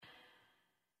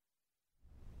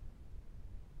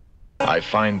I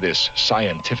find this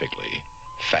scientifically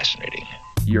fascinating.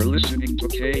 You're listening to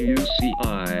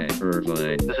KUCI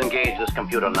Irvine. Disengage this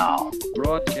computer now.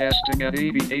 Broadcasting at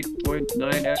 88.9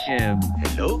 FM.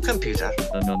 Hello, computer.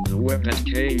 And on the web at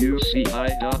kuci.org.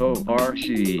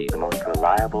 The most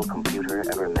reliable computer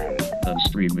ever made. And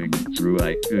streaming through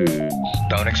iTunes.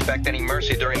 Don't expect any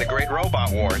mercy during the Great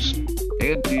Robot Wars.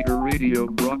 Anteater Radio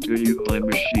brought to you by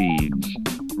machines.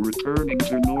 Returning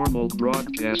to normal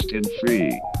broadcast in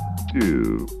 3,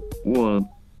 2, 1.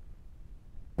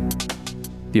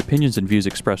 The opinions and views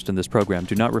expressed in this program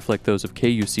do not reflect those of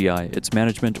KUCI, its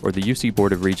management, or the UC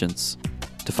Board of Regents.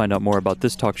 To find out more about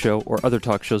this talk show or other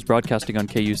talk shows broadcasting on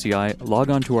KUCI,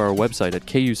 log on to our website at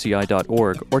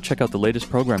kuci.org or check out the latest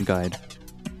program guide.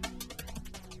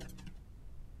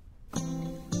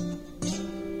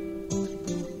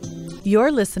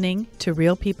 You're listening to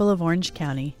Real People of Orange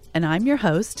County, and I'm your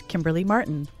host, Kimberly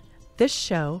Martin. This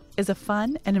show is a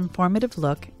fun and informative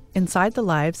look inside the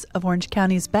lives of Orange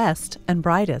County's best and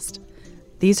brightest.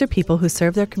 These are people who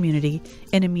serve their community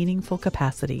in a meaningful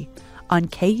capacity on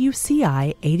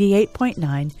KUCI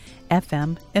 88.9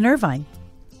 FM in Irvine.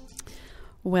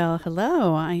 Well,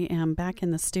 hello. I am back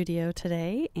in the studio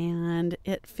today, and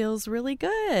it feels really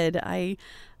good. I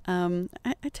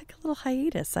took a little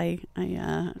hiatus. I'm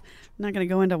not going to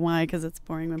go into why, because it's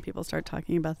boring when people start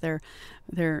talking about their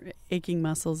aching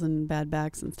muscles and bad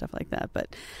backs and stuff like that.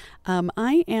 But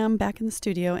I am back in the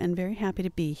studio and very happy to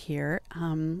be here.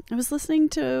 I was listening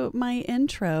to my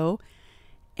intro,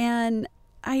 and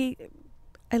I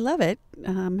love it.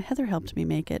 Heather helped me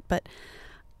make it, but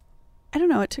I don't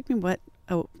know. It took me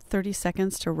 30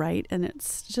 seconds to write, and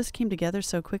it just came together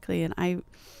so quickly. And I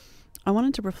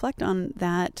wanted to reflect on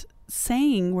that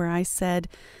saying where I said,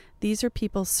 these are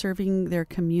people serving their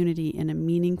community in a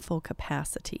meaningful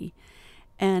capacity.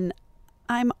 And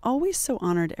I'm always so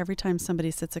honored every time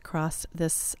somebody sits across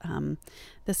this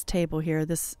table here,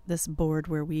 this board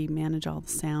where we manage all the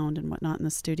sound and whatnot in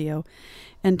the studio,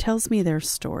 and tells me their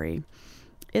story.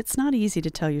 It's not easy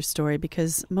to tell your story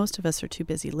because most of us are too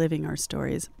busy living our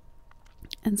stories.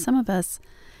 And some of us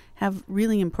have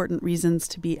really important reasons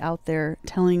to be out there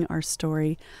telling our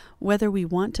story, whether we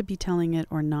want to be telling it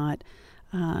or not.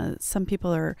 Some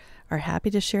people are happy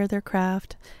to share their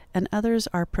craft, and others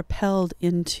are propelled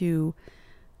into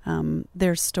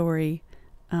their story,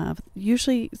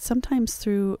 usually sometimes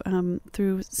through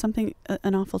something,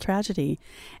 an awful tragedy.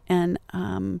 And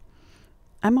I'm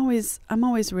always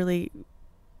really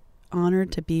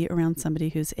honored to be around somebody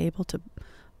who's able to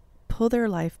pull their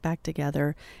life back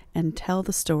together and tell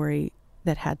the story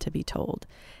that had to be told.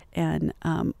 And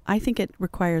I think it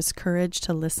requires courage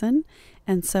to listen.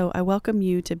 And so I welcome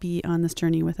you to be on this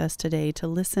journey with us today, to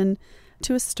listen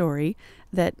to a story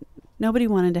that nobody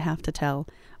wanted to have to tell.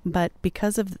 But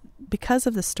because of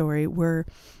the story, we're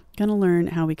going to learn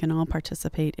how we can all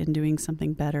participate in doing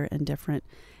something better and different,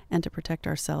 and to protect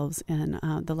ourselves and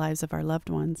the lives of our loved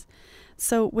ones.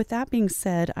 So with that being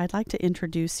said, I'd like to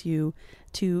introduce you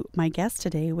to my guest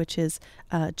today, which is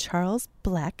Charles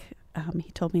Blek.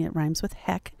 He told me it rhymes with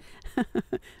heck.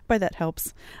 Boy, that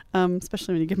helps,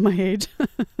 especially when you give my age.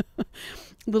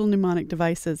 Little mnemonic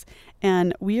devices.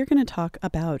 And we are going to talk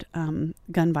about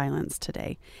gun violence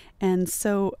today. And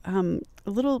so a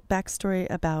little backstory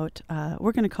about,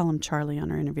 we're going to call him Charlie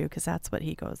on our interview because that's what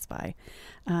he goes by.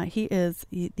 He is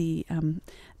a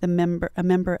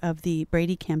member of the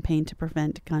Brady Campaign to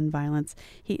Prevent Gun Violence.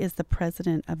 He is the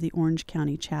president of the Orange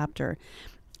County chapter.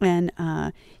 And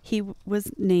he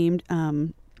was named,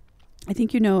 I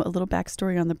think you know a little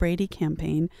backstory on the Brady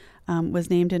Campaign,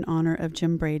 was named in honor of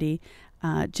Jim Brady.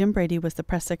 Jim Brady was the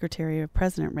press secretary of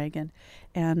President Reagan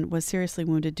and was seriously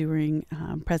wounded during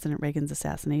President Reagan's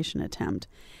assassination attempt.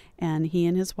 And he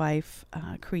and his wife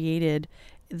created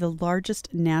the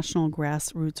largest national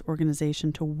grassroots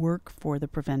organization to work for the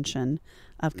prevention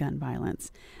of gun violence.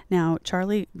 Now,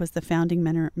 Charlie was the founding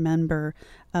member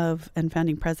of and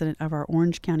founding president of our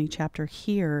Orange County chapter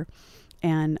here,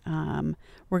 and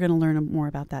we're going to learn more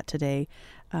about that today.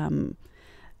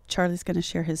 Charlie's going to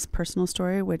share his personal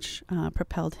story, which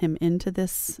propelled him into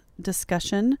this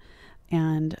discussion.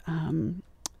 And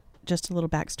just a little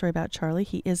backstory about Charlie.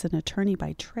 He is an attorney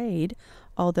by trade,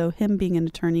 although him being an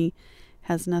attorney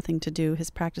has nothing to do,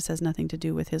 his practice has nothing to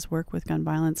do with his work with gun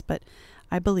violence. But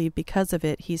I believe because of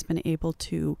it, he's been able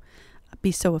to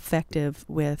be so effective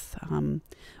with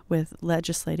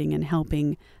legislating and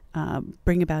helping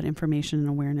bring about information and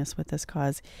awareness with this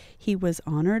cause. He was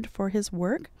honored for his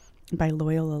work by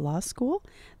Loyola Law School,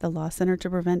 the Law Center to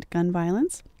Prevent Gun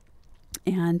Violence,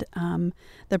 and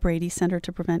the Brady Center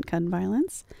to Prevent Gun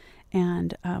Violence.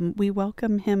 And we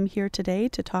welcome him here today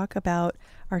to talk about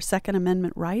our Second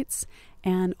Amendment rights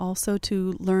and also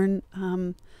to learn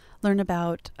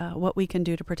about what we can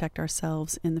do to protect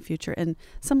ourselves in the future and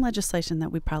some legislation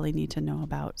that we probably need to know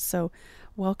about. So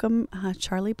welcome,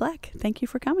 Charlie Blek. Thank you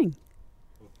for coming.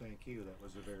 Well, thank you. That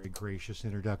was a very gracious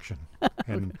introduction.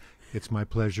 And it's my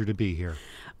pleasure to be here.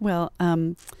 Well,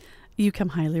 you come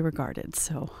highly regarded,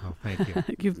 so thank you.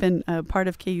 You've been part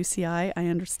of KUCI, I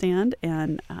understand,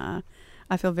 and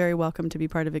I feel very welcome to be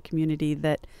part of a community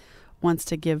that wants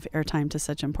to give airtime to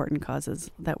such important causes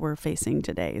that we're facing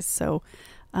today. So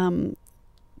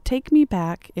take me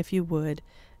back, if you would,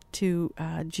 to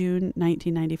June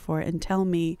 1994 and tell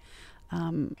me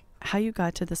how you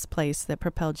got to this place that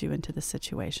propelled you into this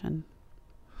situation.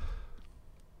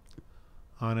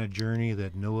 On a journey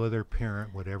that no other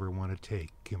parent would ever want to take,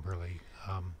 Kimberly.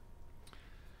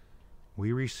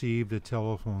 We received a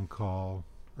telephone call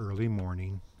early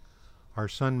morning. Our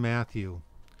son Matthew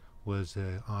was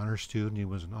an honor student. He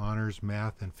was an honors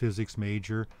math and physics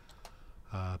major.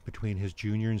 Between his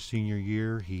junior and senior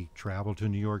year, he traveled to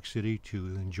New York City to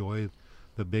enjoy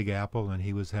the Big Apple, and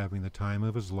he was having the time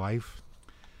of his life.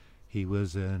 He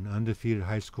was an undefeated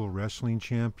high school wrestling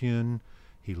champion.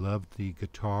 He loved the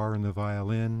guitar and the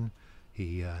violin.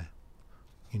 He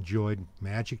enjoyed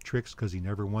magic tricks because he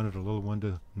never wanted a little one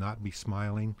to not be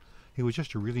smiling. He was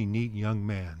just a really neat young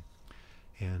man.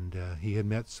 And he had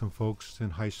met some folks in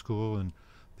high school, and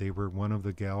they were, one of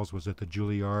the gals was at the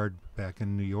Juilliard back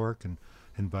in New York and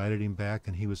invited him back,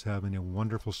 and he was having a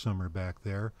wonderful summer back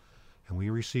there. And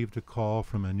we received a call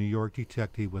from a New York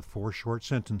detective with 4 short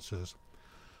sentences.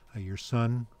 Your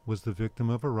son was the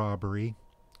victim of a robbery.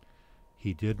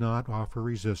 He did not offer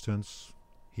resistance.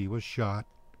 He was shot.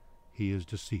 He is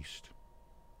deceased.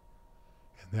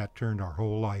 And that turned our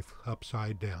whole life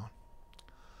upside down.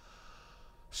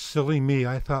 Silly me,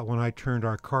 I thought when I turned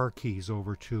our car keys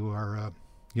over to our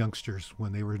youngsters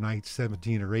when they were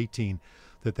 17 or 18,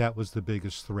 that was the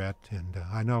biggest threat. And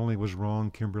I not only was wrong,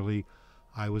 Kimberly,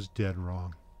 I was dead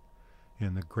wrong.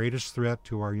 And the greatest threat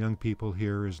to our young people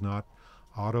here is not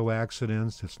auto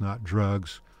accidents, it's not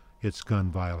drugs, it's gun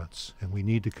violence, and we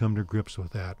need to come to grips with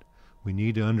that. We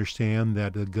need to understand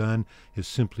that a gun is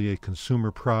simply a consumer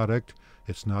product.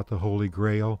 It's not the Holy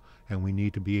Grail, and we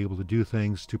need to be able to do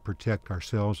things to protect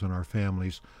ourselves and our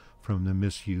families from the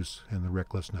misuse and the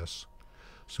recklessness.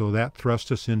 So that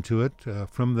thrust us into it.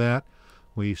 From that,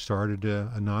 we started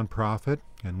a nonprofit,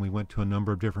 and we went to a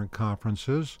number of different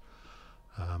conferences.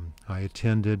 I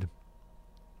attended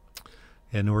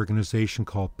an organization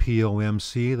called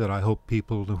POMC that I hope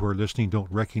people who are listening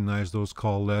don't recognize those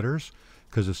call letters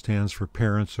because it stands for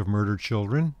Parents of Murdered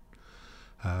Children.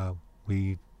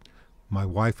 My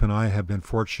wife and I have been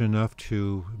fortunate enough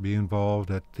to be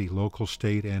involved at the local,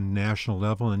 state, and national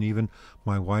level, and even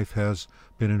my wife has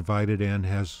been invited and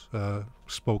has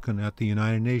spoken at the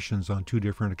United Nations on 2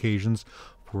 different occasions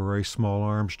for a small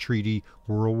arms treaty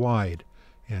worldwide.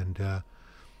 And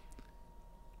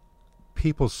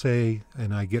people say,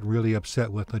 and I get really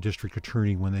upset with the district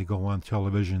attorney when they go on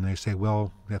television, they say,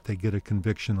 well, if they get a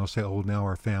conviction, they'll say, oh, now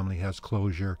our family has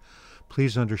closure.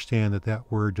 Please understand that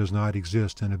that word does not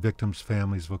exist in a victim's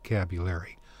family's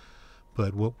vocabulary.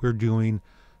 But what we're doing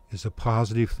is a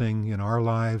positive thing in our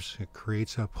lives. It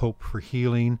creates a hope for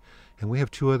healing. And we have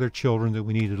 2 other children that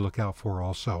we need to look out for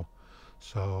also.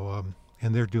 So,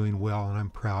 and they're doing well, and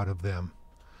I'm proud of them.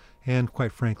 And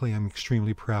quite frankly, I'm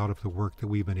extremely proud of the work that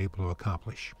we've been able to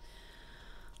accomplish.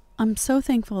 I'm so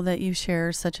thankful that you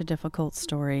share such a difficult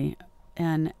story.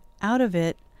 And out of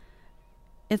it,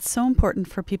 it's so important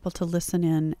for people to listen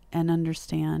in and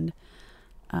understand.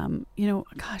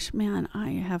 Gosh, man, I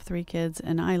have 3 kids,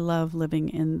 and I love living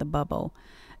in the bubble.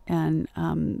 And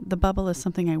the bubble is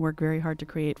something I work very hard to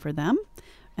create for them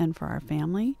and for our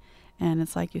family. And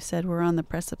it's like you said, we're on the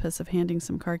precipice of handing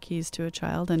some car keys to a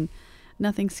child, and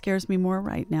nothing scares me more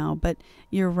right now. But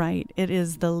you're right. It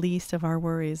is the least of our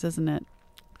worries, isn't it?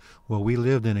 Well, we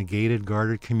lived in a gated,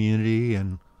 guarded community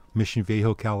in Mission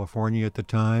Viejo, California at the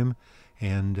time,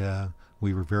 and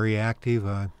we were very active.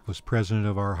 I was president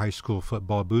of our high school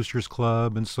football boosters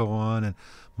club and so on, and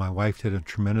my wife did a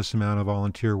tremendous amount of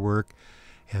volunteer work.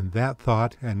 And that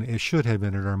thought, and it should have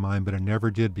been in our mind, but it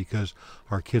never did, because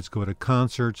our kids go to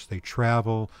concerts, they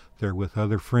travel, they're with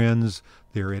other friends,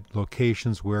 they're at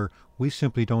locations where we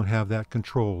simply don't have that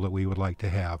control that we would like to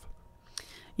have.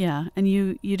 Yeah, and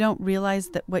you don't realize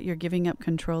that what you're giving up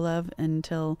control of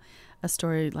until a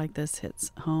story like this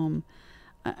hits home.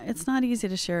 It's not easy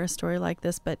to share a story like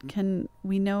this, but can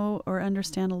we know or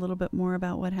understand a little bit more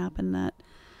about what happened?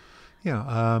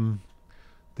 Yeah,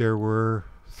 there were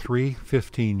 3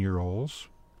 15-year-olds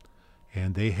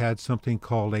and they had something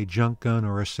called a junk gun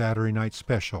or a Saturday night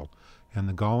special. And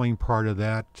the galling part of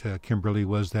that, Kimberly,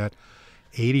 was that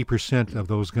 80% of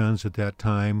those guns at that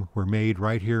time were made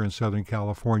right here in Southern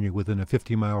California within a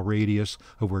 50-mile radius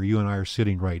of where you and I are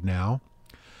sitting right now.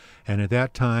 And at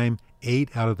that time,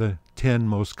 8 out of the 10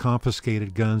 most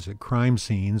confiscated guns at crime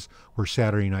scenes were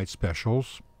Saturday night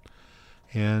specials.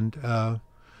 And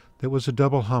there was a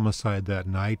double homicide that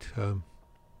night.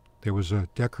 There was a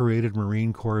decorated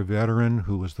Marine Corps veteran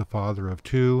who was the father of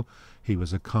 2. He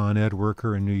was a Con Ed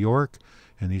worker in New York,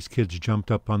 and these kids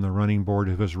jumped up on the running board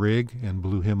of his rig and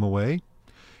blew him away.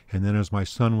 And then as my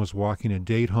son was walking a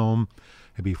date home,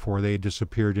 and before they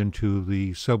disappeared into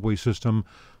the subway system,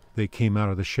 they came out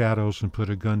of the shadows and put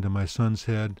a gun to my son's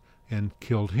head and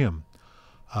killed him.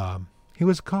 He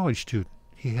was a college student.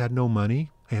 He had no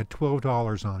money. He had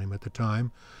 $12 on him at the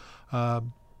time.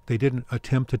 They didn't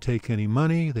attempt to take any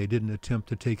money. They didn't attempt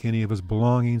to take any of his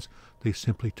belongings. They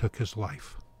simply took his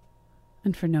life.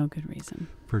 And for no good reason.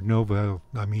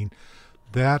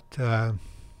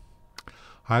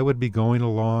 I would be going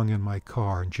along in my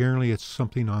car, and generally it's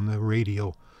something on the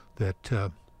radio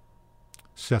that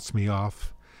sets me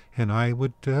off, and I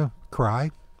would cry,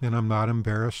 and I'm not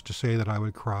embarrassed to say that I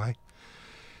would cry.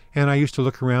 And I used to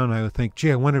look around and I would think,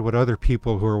 gee, I wonder what other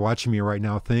people who are watching me right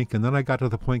now think. And then I got to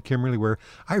the point, Kimberly, where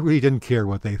I really didn't care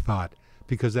what they thought,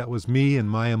 because that was me and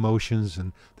my emotions,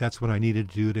 and that's what I needed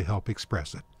to do to help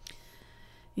express it.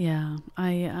 Yeah,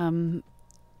 I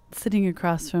sitting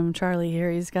across from Charlie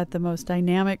here, he's got the most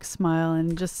dynamic smile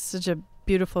and just such a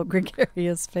beautiful,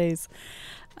 gregarious face.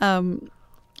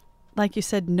 Like you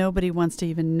said, nobody wants to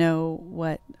even know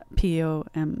what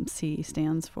POMC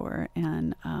stands for,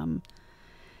 and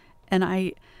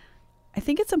I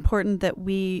think it's important that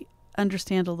we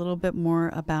understand a little bit more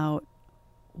about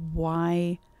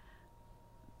why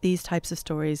these types of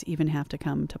stories even have to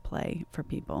come to play for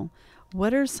people.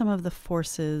 What are some of the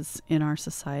forces in our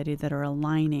society that are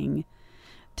aligning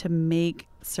to make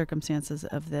circumstances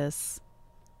of this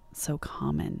so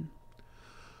common?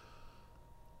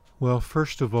 Well,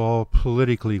 first of all,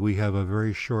 politically, we have a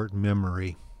very short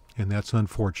memory, and that's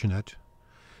unfortunate.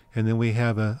 And then we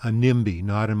have a NIMBY,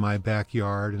 not in my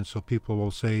backyard, and so people will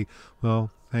say,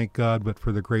 well, thank God, but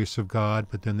for the grace of God,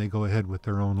 but then they go ahead with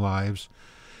their own lives.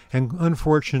 And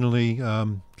unfortunately,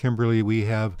 Kimberly, we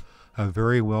have a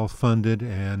very well-funded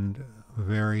and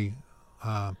very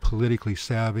politically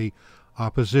savvy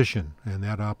opposition, and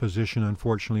that opposition,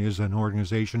 unfortunately, is an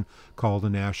organization called the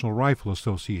National Rifle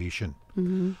Association.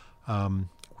 Mm-hmm.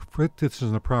 Put this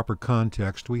in the proper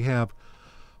context, we have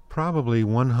probably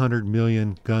 100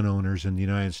 million gun owners in the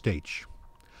United States.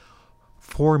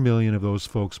 4 million of those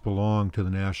folks belong to the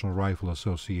National Rifle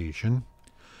Association,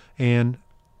 and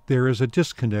there is a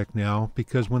disconnect now,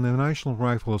 because when the National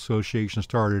Rifle Association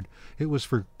started, it was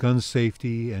for gun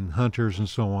safety and hunters and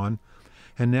so on.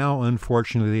 And now,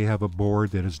 unfortunately, they have a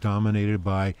board that is dominated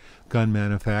by gun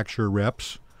manufacturer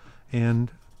reps.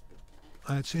 And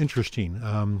it's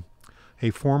interesting.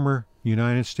 A former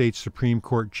United States Supreme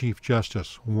Court Chief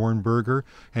Justice, Warren Burger,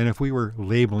 and if we were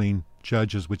labeling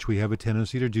judges, which we have a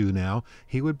tendency to do now,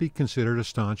 he would be considered a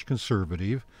staunch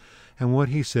conservative. And what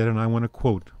he said, and I want to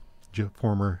quote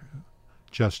former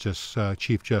Justice,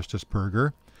 Chief Justice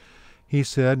Burger, he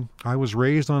said, "I was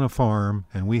raised on a farm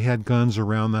and we had guns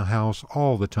around the house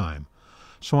all the time.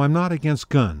 So I'm not against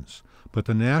guns, but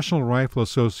the National Rifle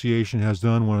Association has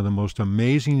done one of the most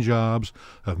amazing jobs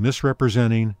of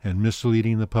misrepresenting and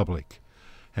misleading the public."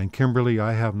 And Kimberly,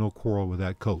 I have no quarrel with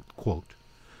that quote.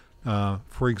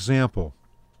 For example,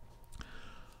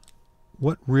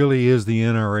 what really is the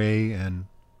NRA and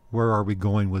where are we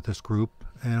going with this group?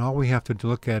 And all we have to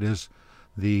look at is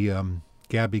the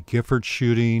Gabby Gifford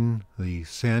shooting, the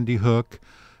Sandy Hook,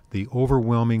 the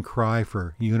overwhelming cry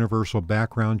for universal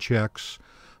background checks.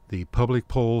 The public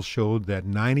polls showed that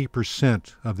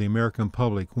 90% of the American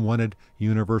public wanted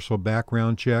universal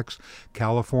background checks.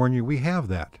 California, we have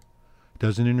that.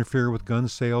 Doesn't interfere with gun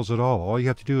sales at all. All you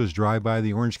have to do is drive by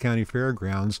the Orange County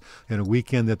Fairgrounds in a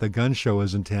weekend that the gun show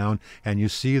is in town, and you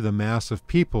see the mass of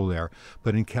people there.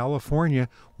 But in California,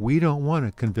 we don't want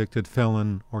a convicted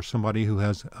felon or somebody who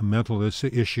has a mental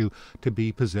issue to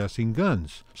be possessing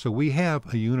guns. So we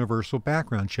have a universal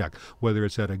background check, whether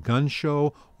it's at a gun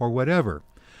show or whatever.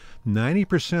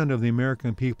 90% of the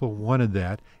American people wanted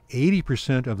that.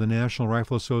 80% of the National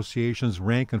Rifle Association's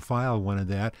rank and file wanted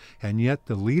that, and yet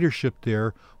the leadership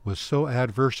there was so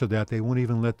adverse to that they won't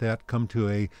even let that come to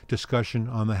a discussion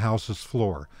on the House's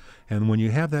floor. And when you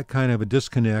have that kind of a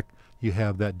disconnect, you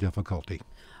have that difficulty.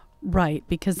 Right,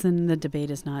 because then the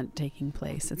debate is not taking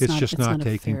place. It's just not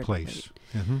taking place.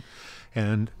 Mm-hmm.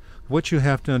 And what you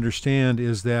have to understand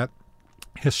is that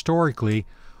historically,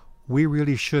 we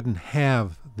really shouldn't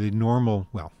have the normal,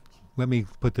 well, let me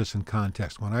put this in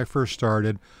context. When I first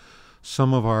started,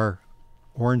 some of our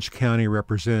Orange County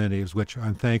representatives, which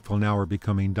I'm thankful now are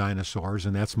becoming dinosaurs,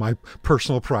 and that's my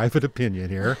personal private opinion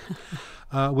here,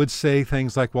 would say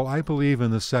things like, well, I believe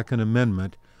in the Second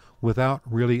Amendment, without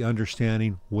really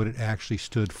understanding what it actually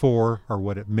stood for or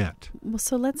what it meant. Well,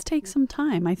 so let's take some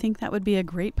time. I think that would be a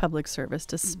great public service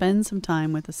to spend some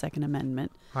time with the Second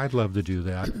Amendment. I'd love to do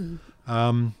that.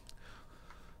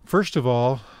 First of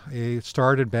all, it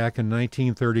started back in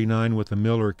 1939 with the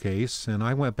Miller case, and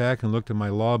I went back and looked at my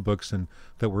law books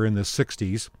that were in the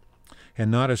 60s,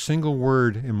 and not a single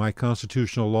word in my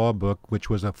constitutional law book, which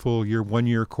was a full year,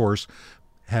 1-year course,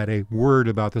 had a word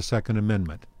about the Second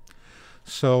Amendment.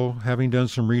 So, having done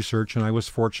some research, and I was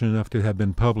fortunate enough to have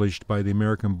been published by the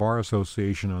American Bar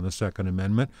Association on the Second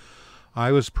Amendment,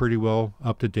 I was pretty well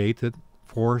up to date that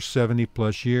for 70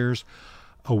 plus years,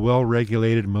 a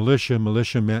well-regulated militia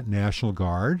meant National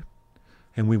Guard,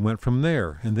 and we went from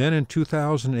there. And then in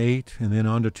 2008, and then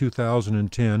on to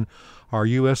 2010, our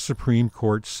U.S. Supreme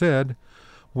Court said,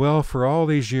 well, for all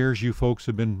these years, you folks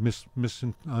have been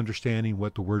misunderstanding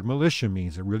what the word militia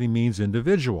means. It really means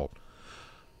individual.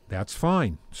 That's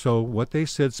fine. So what they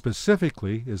said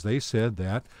specifically is they said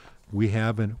that we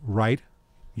have a right,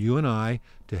 you and I,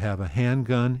 to have a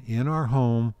handgun in our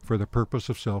home for the purpose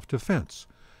of self-defense.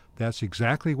 That's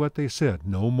exactly what they said,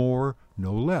 no more,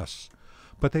 no less.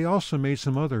 But they also made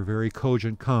some other very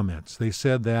cogent comments. They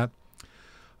said that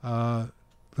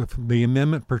the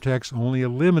amendment protects only a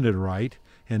limited right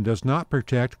and does not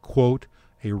protect, quote,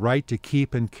 a right to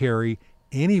keep and carry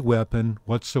any weapon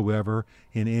whatsoever,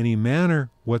 in any manner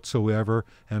whatsoever,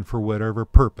 and for whatever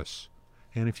purpose.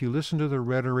 And if you listen to the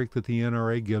rhetoric that the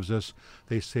NRA gives us,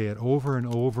 they say it over and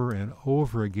over and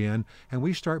over again, and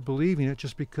we start believing it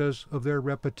just because of their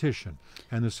repetition.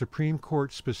 And the Supreme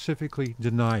Court specifically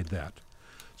denied that.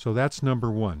 So that's number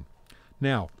one.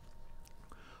 Now,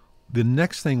 the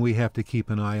next thing we have to keep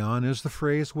an eye on is the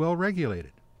phrase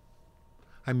well-regulated.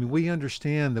 I mean, we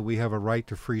understand that we have a right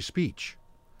to free speech.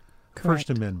 Correct. First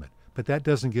Amendment. But that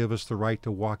doesn't give us the right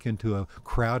to walk into a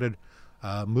crowded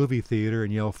movie theater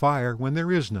and yell fire when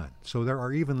there is none. So there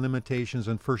are even limitations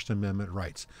on First Amendment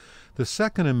rights. The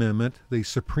Second Amendment, the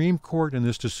Supreme Court in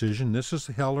this decision, this is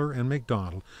Heller and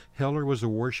McDonald. Heller was a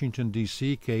Washington,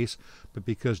 D.C. case, but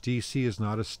because D.C. is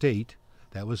not a state,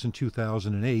 that was in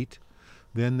 2008,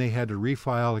 then they had to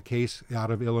refile a case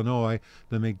out of Illinois,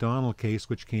 the McDonald case,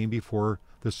 which came before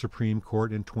the Supreme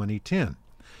Court in 2010.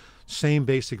 Same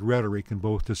basic rhetoric in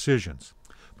both decisions.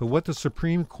 But what the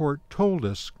Supreme Court told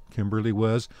us, Kimberly,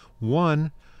 was,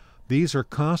 one, these are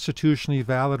constitutionally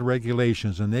valid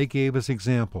regulations, and they gave us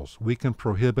examples. We can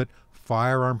prohibit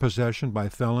firearm possession by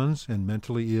felons and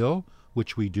mentally ill,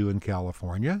 which we do in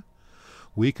California.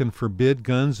 We can forbid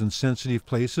guns in sensitive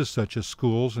places such as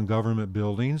schools and government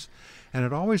buildings. And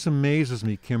it always amazes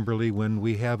me, Kimberly, when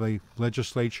we have a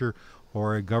legislature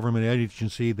or a government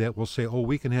agency that will say, oh,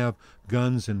 we can have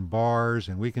guns in bars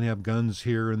and we can have guns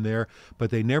here and there,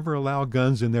 but they never allow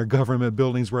guns in their government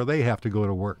buildings where they have to go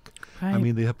to work. Right. I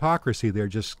mean, the hypocrisy there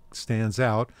just stands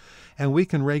out. And we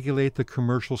can regulate the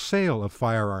commercial sale of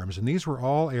firearms. And these were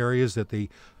all areas that the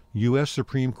U.S.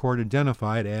 Supreme Court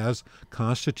identified as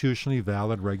constitutionally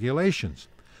valid regulations.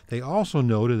 They also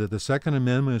noted that the Second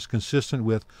Amendment is consistent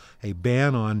with a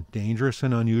ban on dangerous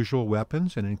and unusual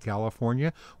weapons, and in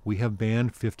California, we have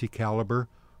banned .50 caliber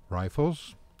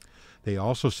rifles. They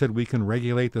also said we can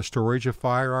regulate the storage of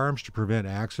firearms to prevent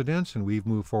accidents, and we've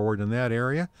moved forward in that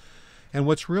area. And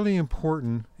what's really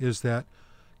important is that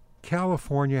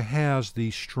California has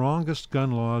the strongest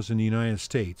gun laws in the United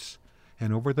States,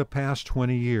 and over the past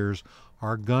 20 years,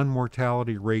 our gun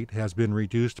mortality rate has been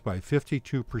reduced by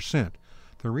 52%.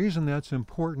 The reason that's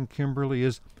important, Kimberly,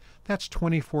 is that's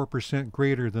 24%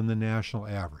 greater than the national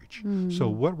average. So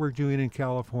what we're doing in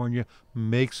California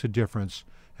makes a difference,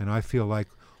 and I feel like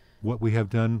what we have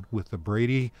done with the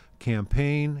Brady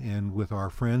Campaign and with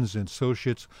our friends and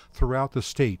associates throughout the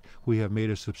state, we have made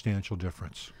a substantial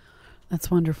difference. That's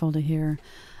wonderful to hear.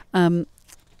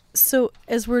 So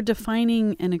as we're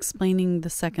defining and explaining the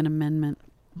Second Amendment,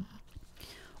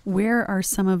 where are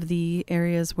some of the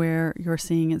areas where you're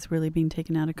seeing it's really being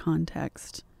taken out of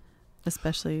context,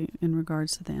 especially in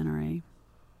regards to the NRA?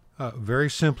 Very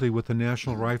simply, with the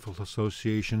National Rifle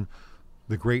Association,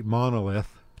 the great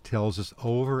monolith tells us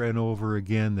over and over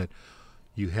again that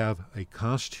you have a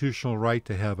constitutional right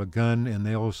to have a gun, and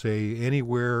they'll say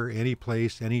anywhere, any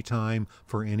place, any time,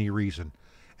 for any reason.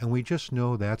 And we just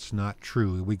know that's not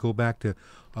true. We go back to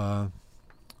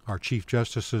our Chief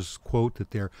Justices quote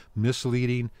that they're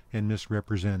misleading and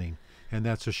misrepresenting, and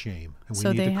that's a shame. And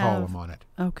we need to call them on it.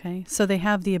 Okay, so they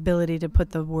have the ability to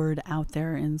put the word out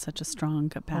there in such a strong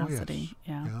capacity. Oh,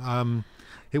 yes. Yeah.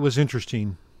 It was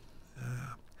interesting.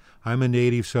 I'm a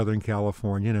native Southern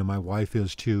Californian, and my wife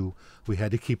is too. We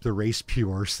had to keep the race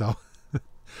pure, so.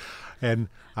 And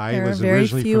I was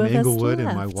originally from Inglewood,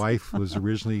 and my wife was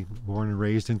originally born and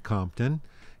raised in Compton.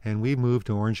 And we moved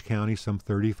to Orange County some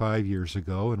 35 years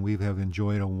ago, and we have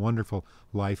enjoyed a wonderful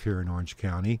life here in Orange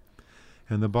County.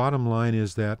 And the bottom line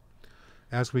is that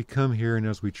as we come here and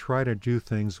as we try to do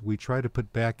things, we try to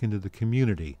put back into the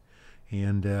community.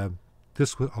 And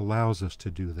this allows us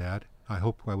to do that.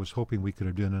 I was hoping we could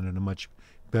have done it in a much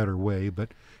better way, but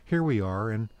here we are,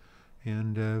 and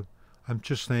I'm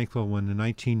just thankful when in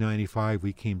 1995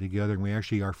 we came together,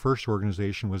 and our first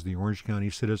organization was the Orange County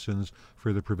Citizens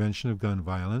for the Prevention of Gun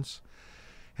Violence,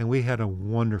 and we had a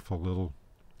wonderful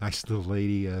nice little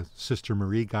lady, Sister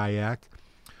Marie Gaillac,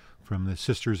 from the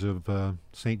Sisters of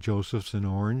St. Joseph's in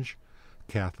Orange,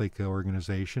 Catholic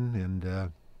organization,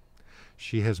 and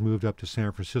she has moved up to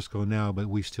San Francisco now, but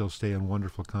we still stay in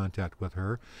wonderful contact with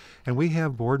her. And we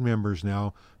have board members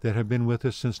now that have been with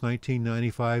us since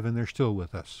 1995, and they're still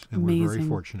with us. And Amazing. We're very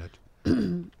fortunate.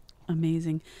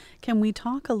 Amazing. Can we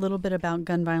talk a little bit about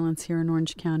gun violence here in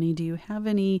Orange County? Do you have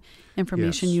any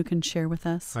information you can share with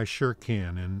us? I sure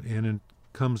can. And it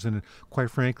comes in,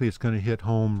 quite frankly, it's going to hit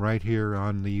home right here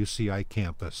on the UCI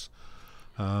campus.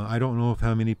 I don't know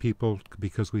how many people,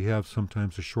 because we have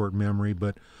sometimes a short memory,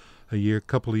 but a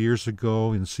couple of years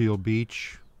ago in Seal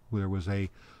Beach, there was a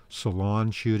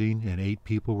salon shooting and 8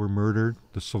 people were murdered.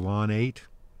 The Salon 8.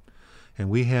 And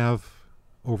we have,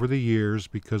 over the years,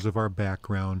 because of our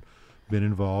background, been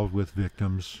involved with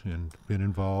victims and been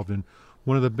involved. And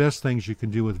one of the best things you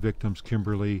can do with victims,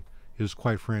 Kimberly, is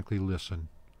quite frankly listen.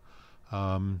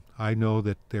 I know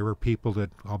that there are people that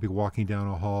I'll be walking down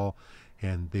a hall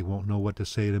and they won't know what to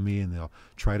say to me, and they'll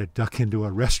try to duck into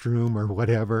a restroom or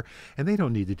whatever, and they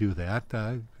don't need to do that.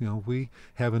 We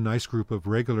have a nice group of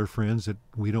regular friends that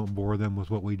we don't bore them with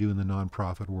what we do in the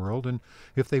nonprofit world, and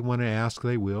if they want to ask,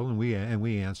 they will, and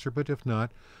we answer, but if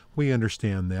not, we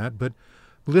understand that. But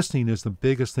listening is the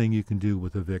biggest thing you can do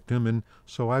with a victim, and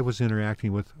so I was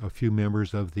interacting with a few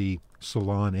members of the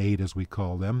Salon 8, as we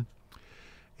call them,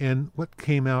 and what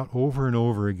came out over and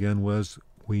over again was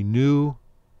we knew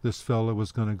this fellow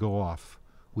was going to go off.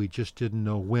 We just didn't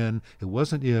know when. It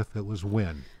wasn't if, it was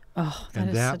when. Oh, that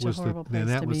is such a horrible place to be in. And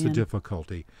that was the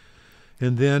difficulty.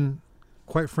 And then,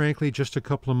 quite frankly, just a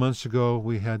couple of months ago,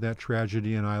 we had that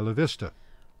tragedy in Isla Vista.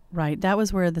 Right. That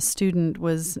was where the student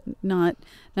was not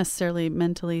necessarily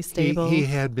mentally stable. He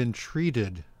had been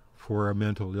treated for a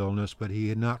mental illness, but he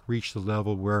had not reached the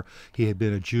level where he had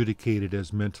been adjudicated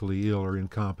as mentally ill or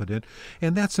incompetent.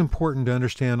 And that's important to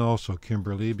understand also,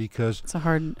 Kimberly, because it's a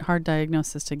hard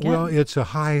diagnosis to get. Well, it's a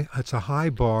high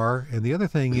bar, and the other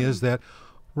thing is that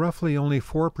roughly only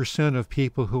 4% of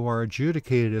people who are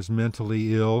adjudicated as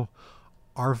mentally ill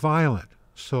are violent.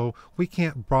 So we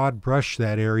can't broad brush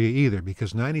that area either,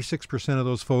 because 96% of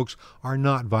those folks are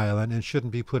not violent and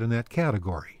shouldn't be put in that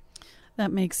category.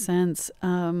 That makes sense.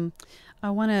 I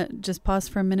want to just pause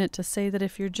for a minute to say that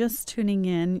if you're just tuning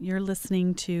in, you're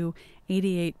listening to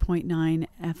 88.9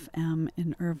 FM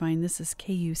in Irvine. This is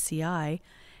KUCI,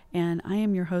 and I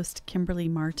am your host, Kimberly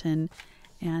Martin,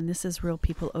 and this is Real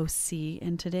People OC.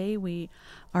 And today we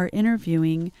are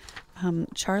interviewing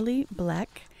Charlie Blek,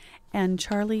 and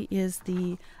Charlie is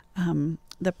the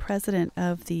president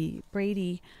of the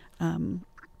Brady.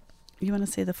 You want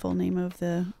to say the full name of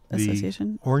the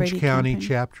association? The Orange Brady County Campaign?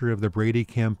 chapter of the Brady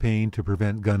Campaign to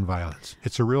Prevent Gun Violence.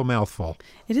 It's a real mouthful.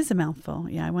 It is a mouthful.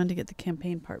 Yeah, I wanted to get the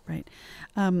campaign part right.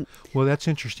 Well, that's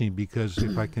interesting because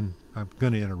if I can, I'm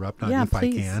going to interrupt, not yeah, if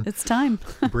please. I can. It's time.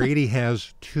 Brady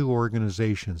has 2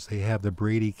 organizations. They have the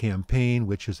Brady Campaign,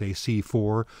 which is a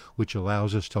C4, which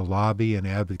allows us to lobby and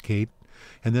advocate.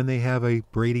 And then they have a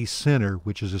Brady Center,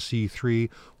 which is a C3,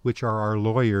 which are our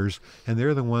lawyers, and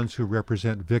they're the ones who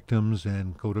represent victims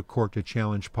and go to court to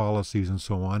challenge policies and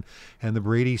so on. And the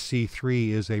Brady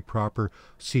C3 is a proper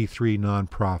C3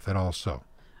 nonprofit also.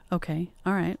 Okay.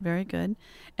 All right. Very good.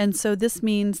 And so this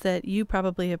means that you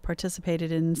probably have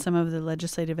participated in some of the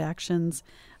legislative actions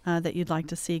that you'd like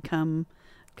to see come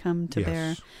to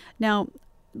bear. Now,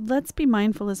 let's be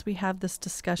mindful as we have this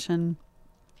discussion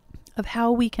of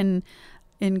how we can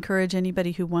encourage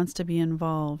anybody who wants to be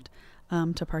involved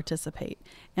to participate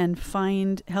and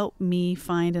help me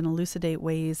find and elucidate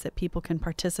ways that people can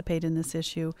participate in this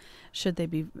issue should they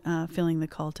be feeling the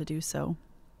call to do so.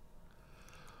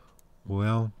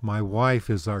 Well, my wife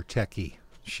is our techie.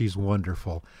 she's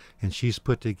wonderful, and she's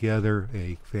put together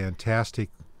a fantastic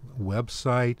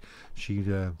website. She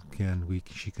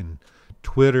can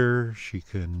Twitter, she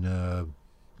can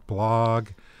blog,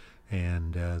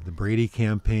 and the Brady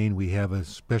Campaign. We have a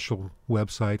special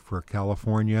website for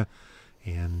California,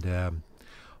 and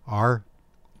our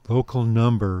local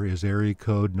number is area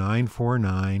code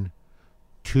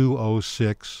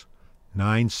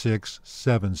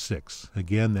 949-206-9676.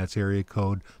 Again, that's area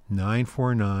code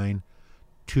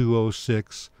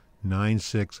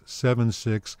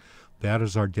 949-206-9676. That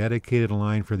is our dedicated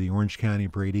line for the Orange County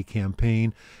Brady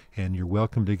Campaign, and you're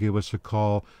welcome to give us a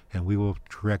call, and we will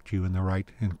direct you in the right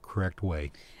and correct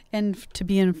way. And to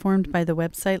be informed by the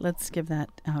website, let's give that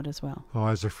out as well. Oh,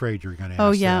 I was afraid you were going to ask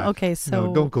Oh, yeah. that. Okay, so...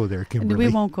 No, don't go there, Kimberly.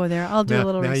 We won't go there. I'll do a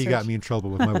little research. Now you got me in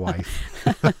trouble with my wife.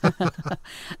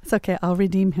 It's okay. I'll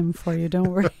redeem him for you. Don't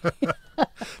worry.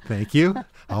 Thank you.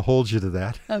 I'll hold you to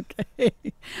that. Okay.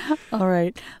 All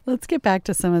right. Let's get back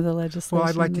to some of the legislation. Well,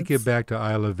 I'd like to get back to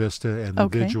Isla Vista and the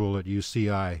vigil at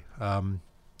UCI,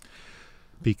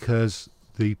 because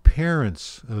the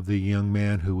parents of the young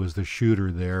man who was the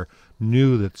shooter there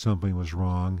knew that something was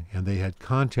wrong, and they had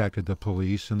contacted the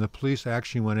police, and the police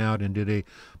actually went out and did a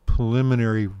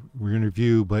preliminary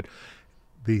interview, but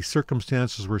the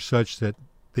circumstances were such that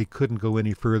they couldn't go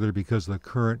any further because of the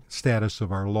current status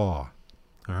of our law.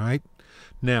 All right?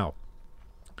 Now,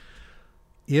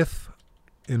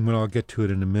 and I'll get to it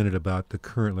in a minute about the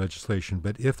current legislation,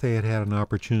 but if they had had an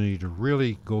opportunity to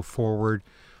really go forward,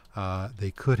 they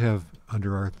could have,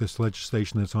 under this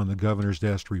legislation that's on the governor's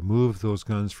desk, removed those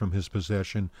guns from his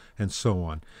possession and so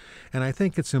on. And I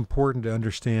think it's important to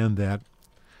understand that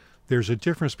there's a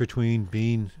difference between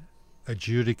being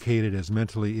adjudicated as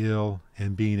mentally ill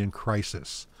and being in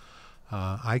crisis.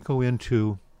 I go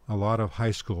into a lot of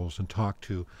high schools and talk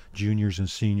to juniors and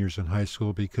seniors in high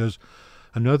school, because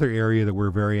another area that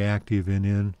we're very active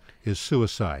in is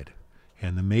suicide.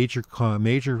 And the major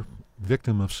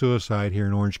victim of suicide here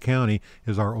in Orange County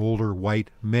is our older white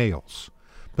males.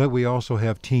 But we also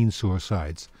have teen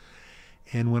suicides.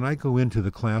 And when I go into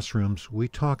the classrooms, we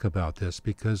talk about this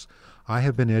because I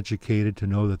have been educated to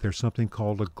know that there's something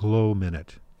called a glow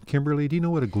minute. Kimberly, do you know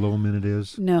what a glow minute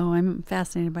is? No, I'm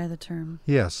fascinated by the term.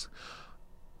 Yes.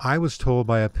 I was told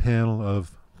by a panel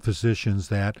of physicians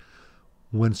that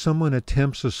when someone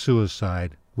attempts a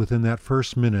suicide, within that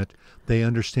first minute, they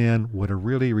understand what a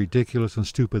really ridiculous and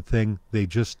stupid thing they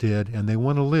just did, and they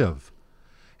want to live.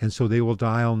 And so they will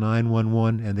dial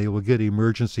 911 and they will get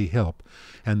emergency help.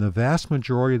 And the vast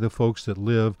majority of the folks that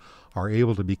live are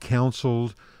able to be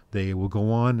counseled. They will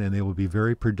go on and they will be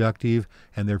very productive,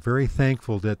 and they're very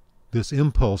thankful that this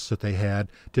impulse that they had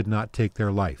did not take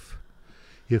their life.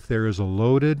 If there is a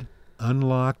loaded,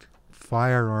 unlocked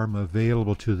firearm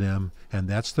available to them, and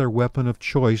that's their weapon of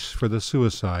choice for the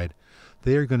suicide,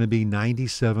 they are going to be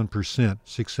 97%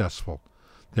 successful.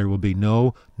 There will be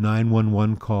no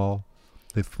 911 call.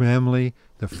 The family,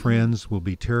 the friends will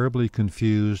be terribly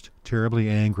confused, terribly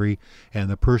angry, and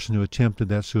the person who attempted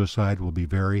that suicide will be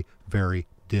very, very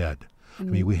dead. I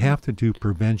mean, we have to do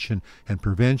prevention, and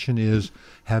prevention is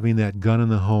having that gun in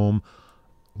the home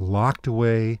locked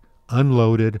away,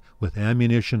 unloaded, with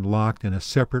ammunition locked in a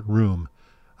separate room.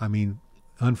 I mean,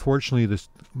 unfortunately, this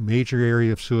major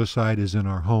area of suicide is in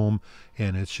our home,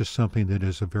 and it's just something that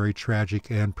is a very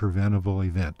tragic and preventable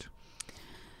event.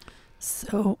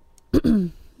 So,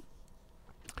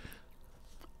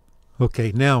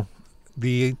 okay, now,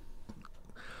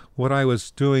 what I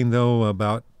was doing, though,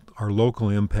 about our local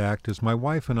impact is my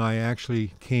wife and I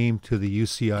actually came to the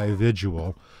UCI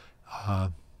vigil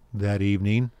that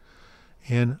evening,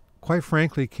 and quite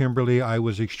frankly, Kimberly, I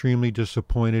was extremely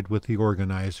disappointed with the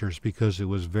organizers because it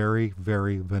was very,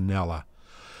 very vanilla.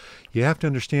 You have to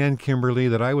understand, Kimberly,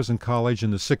 that I was in college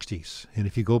in the 60s. And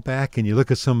if you go back and you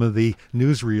look at some of the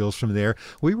newsreels from there,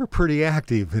 we were pretty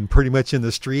active and pretty much in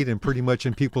the street and pretty much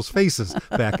in people's faces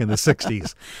back in the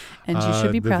 60s. And you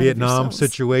should be proud the Vietnam of yourselves.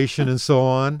 situation and so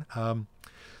on.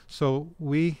 So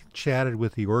we chatted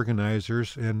with the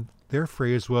organizers, and their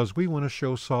phrase was, we want to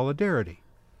show solidarity.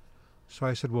 So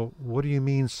I said, well, what do you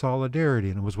mean solidarity?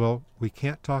 And it was, well, we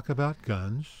can't talk about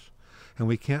guns, and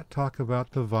we can't talk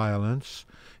about the violence,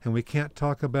 and we can't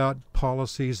talk about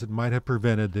policies that might have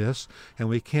prevented this, and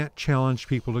we can't challenge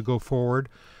people to go forward.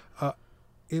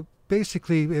 It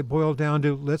boiled down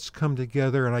to, let's come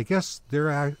together, and I guess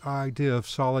their idea of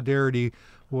solidarity,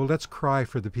 well, let's cry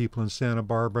for the people in Santa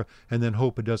Barbara and then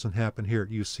hope it doesn't happen here at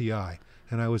UCI.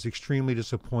 and I was extremely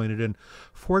disappointed. And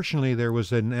fortunately, there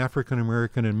was an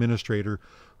African-American administrator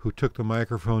who took the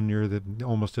microphone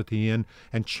almost at the end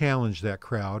and challenged that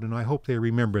crowd, and I hope they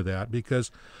remember that, because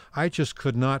I just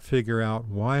could not figure out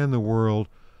why in the world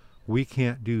we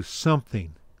can't do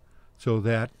something so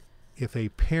that if a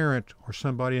parent or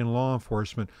somebody in law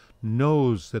enforcement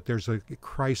knows that there's a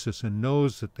crisis and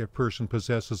knows that their person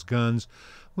possesses guns,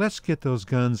 let's get those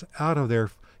guns out of there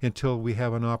until we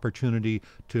have an opportunity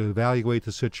to evaluate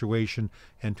the situation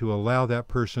and to allow that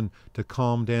person to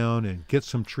calm down and get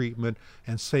some treatment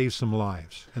and save some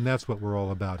lives. And that's what we're all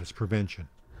about, is prevention.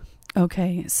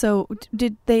 Okay, so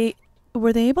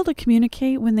were they able to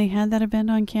communicate when they had that event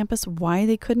on campus why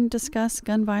they couldn't discuss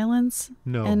gun violence?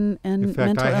 No. And in fact,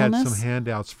 mental I had illness? some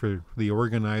handouts for the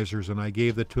organizers, and I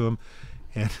gave it to them.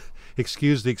 And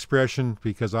excuse the expression,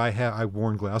 because I've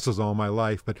worn glasses all my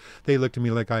life, but they looked at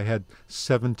me like I had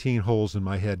 17 holes in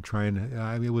my head trying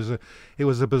to. It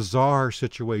was a bizarre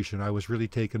situation. I was really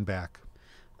taken back.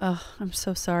 Oh, I'm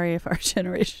so sorry if our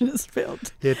generation has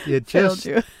failed. It failed just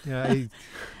you. Yeah.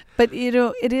 But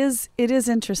it is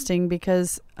interesting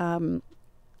because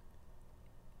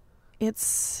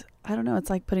it's, I don't know, it's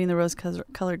like putting the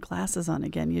rose-colored glasses on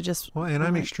again. You just And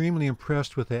I'm extremely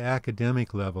impressed with the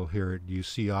academic level here at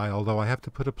UCI, although I have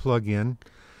to put a plug in.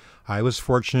 I was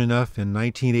fortunate enough in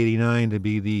 1989 to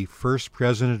be the first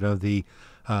president of the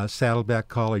Saddleback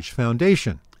College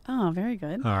Foundation. Oh, very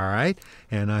good. All right.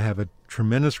 And I have a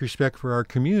tremendous respect for our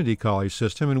community college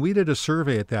system. And we did a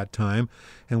survey at that time,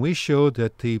 and we showed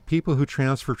that the people who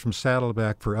transferred from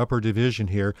Saddleback for upper division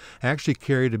here actually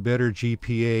carried a better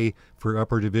GPA for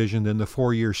upper division than the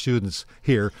four-year students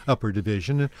here, upper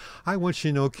division. And I want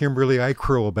you to know, Kimberly, I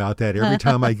crow about that every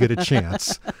time I get a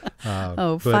chance.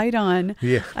 Fight on.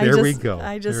 Yeah, there we go.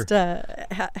 I just,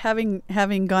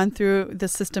 having gone through the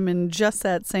system in just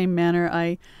that same manner,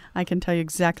 I can tell you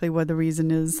exactly what the reason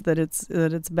is that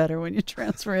it's better when you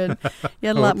transfer in. You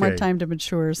had a lot more time to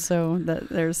mature, so that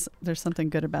there's something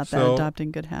good about that,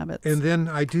 adopting good habits. And then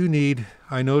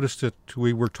I noticed that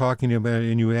we were talking about,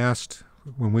 and you asked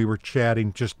when we were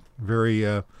chatting, just very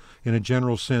in a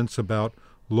general sense about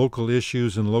local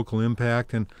issues and local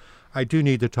impact, and I do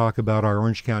need to talk about our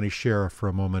Orange County Sheriff for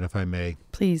a moment, if I may.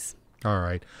 Please. All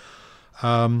right.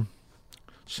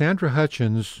 Sandra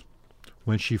Hutchins,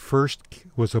 when she first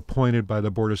was appointed by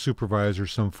the Board of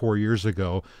Supervisors some 4 years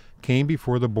ago, came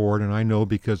before the board, and I know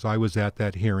because I was at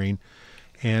that hearing,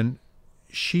 and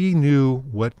she knew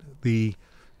what the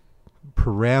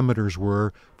parameters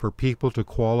were for people to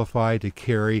qualify to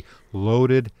carry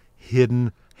loaded,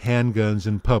 hidden handguns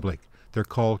in public. They're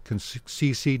called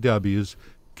CCWs,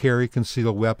 Carry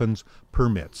Concealed Weapons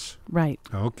Permits. Right.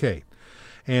 Okay.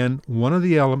 And one of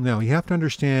the elements, now you have to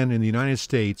understand, in the United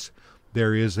States,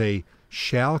 there is a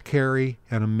shall carry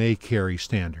and a may carry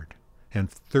standard. And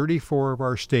 34 of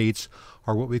our states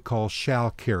are what we call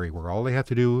shall carry, where all they have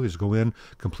to do is go in,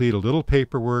 complete a little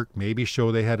paperwork, maybe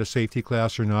show they had a safety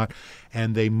class or not,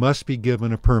 and they must be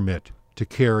given a permit to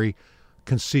carry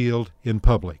concealed in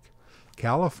public.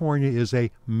 California is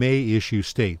a may issue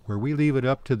state, where we leave it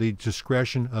up to the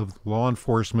discretion of law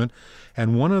enforcement,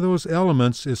 and one of those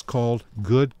elements is called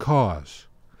good cause.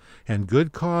 And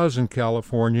good cause in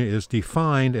California is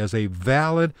defined as a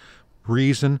valid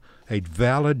reason, a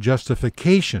valid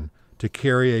justification to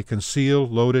carry a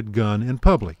concealed loaded gun in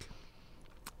public.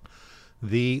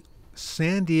 The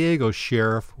San Diego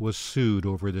sheriff was sued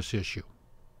over this issue.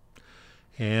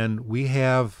 And we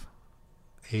have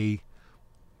a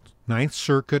Ninth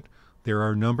Circuit. There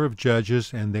are a number of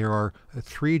judges, and there are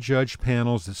 3 judge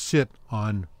panels that sit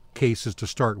on cases to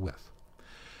start with.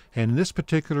 And in this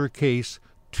particular case,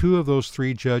 2 of those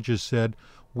 3 judges said,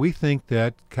 we think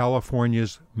that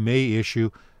California's May issue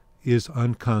is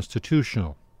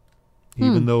unconstitutional,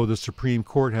 even though the Supreme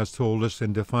Court has told us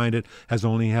and defined it as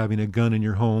only having a gun in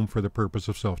your home for the purpose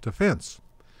of self-defense.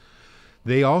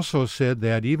 They also said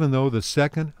that even though the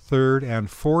 2nd, 3rd, and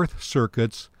 4th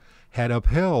circuits had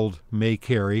upheld May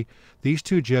carry, these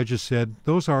 2 judges said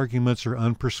those arguments are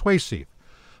unpersuasive.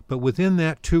 But within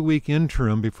that 2-week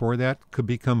interim before that could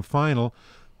become final,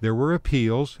 there were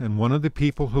appeals, and one of the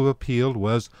people who appealed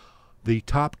was the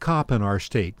top cop in our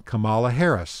state, Kamala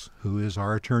Harris, who is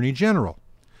our Attorney General.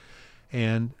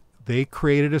 And they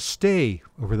created a stay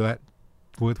over that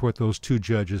with what those 2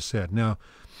 judges said. Now,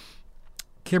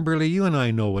 Kimberly, you and I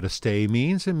know what a stay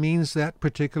means. It means that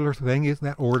particular thing,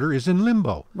 that order is in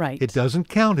limbo. Right. It doesn't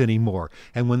count anymore.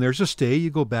 And when there's a stay,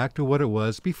 you go back to what it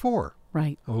was before.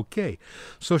 Right. Okay.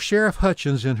 So Sheriff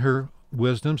Hutchins, in her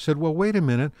wisdom, said, well, wait a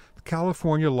minute,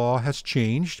 California law has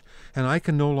changed, and I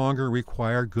can no longer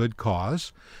require good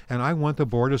cause, and I want the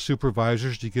Board of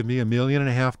Supervisors to give me $1.5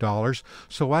 million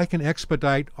so I can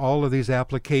expedite all of these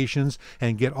applications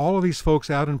and get all of these folks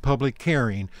out in public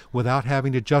carrying without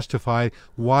having to justify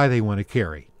why they want to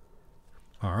carry.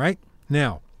 All right?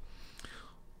 Now,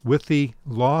 with the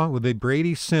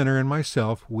Brady Center and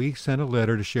myself, we sent a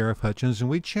letter to Sheriff Hutchins, and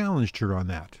we challenged her on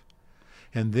that.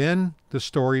 And then the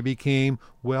story became,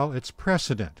 well, it's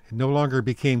precedent. It no longer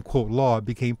became, quote, law, it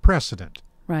became precedent.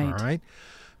 Right. All right?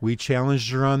 We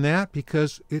challenged her on that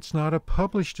because it's not a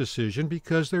published decision,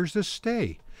 because there's a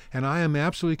stay. And I am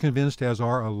absolutely convinced, as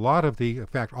are in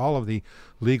fact, all of the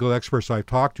legal experts I've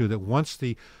talked to, that once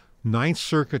the Ninth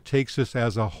Circuit takes this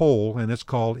as a whole, and it's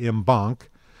called en banc,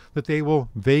 that they will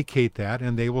vacate that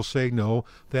and they will say, no,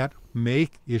 that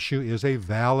make issue is a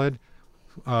valid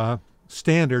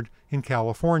standard in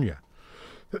California.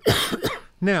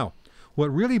 Now, what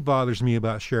really bothers me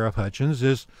about Sheriff Hutchins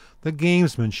is the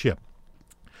gamesmanship.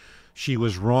 She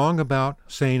was wrong about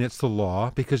saying it's the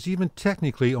law, because even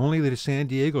technically only the San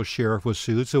Diego sheriff was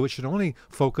sued, so it should only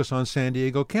focus on San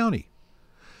Diego County.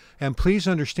 And please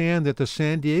understand that the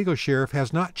San Diego sheriff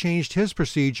has not changed his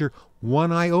procedure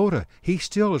one iota. He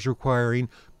still is requiring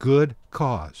good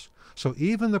cause. So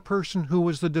even the person who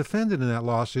was the defendant in that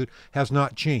lawsuit has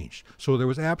not changed. So there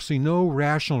was absolutely no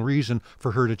rational reason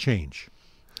for her to change.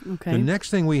 Okay. The next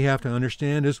thing we have to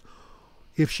understand is,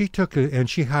 if she and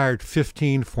she hired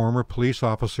 15 former police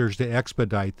officers to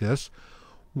expedite this,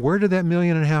 where did that $1.5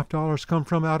 million come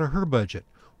from out of her budget?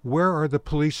 Where are the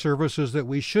police services that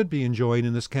we should be enjoying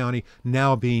in this county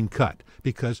now being cut?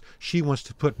 Because she wants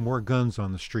to put more guns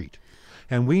on the street.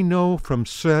 And we know from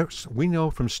studies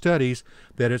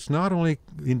that it's not only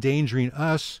endangering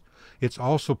us, it's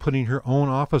also putting her own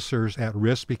officers at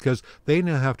risk, because they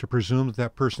now have to presume that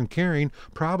that person carrying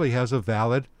probably has a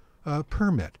valid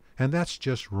permit. And that's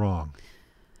just wrong.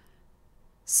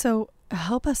 So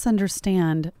help us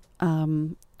understand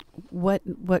what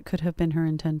could have been her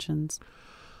intentions.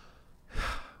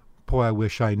 Boy, I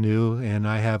wish I knew, and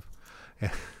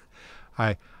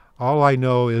all I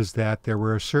know is that there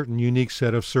were a certain unique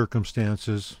set of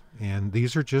circumstances, and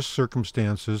these are just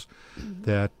circumstances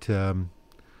that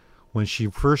when she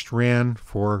first ran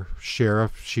for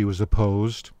sheriff, she was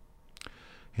opposed.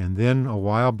 And then a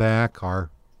while back, our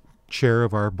chair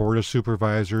of our Board of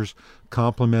Supervisors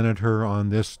complimented her on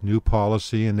this new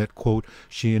policy, and that, quote,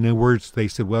 in their words, they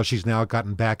said, well, she's now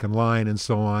gotten back in line and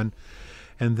so on.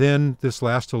 And then this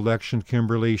last election,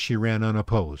 Kimberly, she ran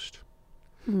unopposed.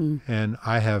 And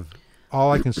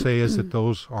all I can say is that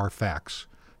those are facts.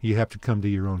 You have to come to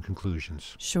your own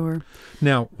conclusions. Sure.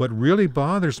 Now, what really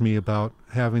bothers me about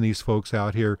having these folks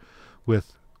out here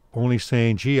with only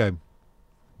saying, gee, I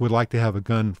would like to have a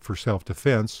gun for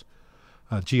self-defense,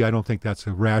 I don't think that's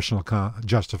a rational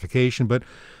justification, but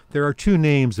there are two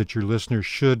names that your listeners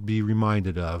should be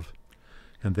reminded of,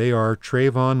 and they are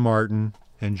Trayvon Martin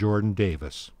and Jordan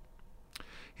Davis.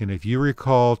 And if you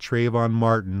recall, Trayvon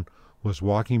Martin was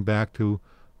walking back to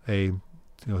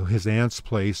his aunt's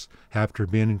place after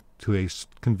being to a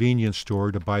convenience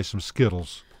store to buy some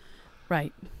Skittles.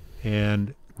 Right.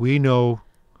 And we know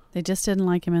they just didn't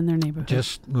like him in their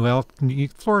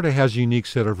neighborhood. Florida has a unique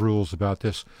set of rules about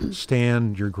this.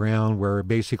 Stand your ground, where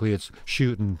basically it's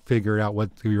shoot and figure out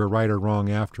what you're right or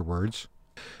wrong afterwards.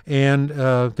 And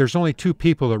there's only two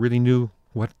people that really knew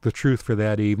what the truth for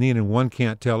that evening, and one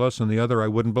can't tell us, and the other I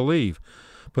wouldn't believe.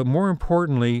 But more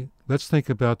importantly, let's think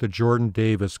about the Jordan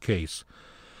Davis case.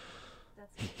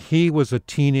 He was a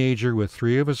teenager with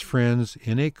three of his friends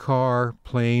in a car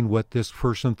playing what this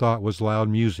person thought was loud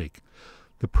music.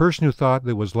 The person who thought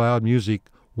that was loud music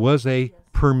was a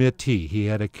permittee. He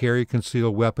had a carry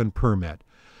concealed weapon permit.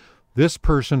 This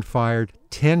person fired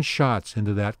 10 shots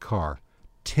into that car,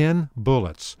 10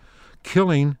 bullets,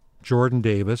 killing Jordan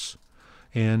Davis,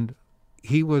 and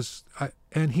he was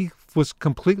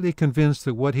completely convinced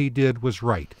that what he did was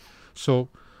right. So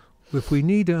if we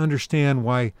need to understand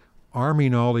why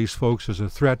arming all these folks is a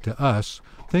threat to us,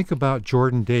 think about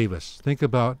Jordan Davis. Think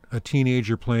about a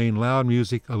teenager playing loud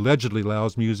music, allegedly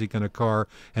loud music in a car,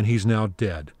 and he's now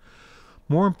dead.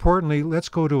 More importantly, let's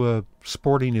go to a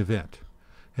sporting event.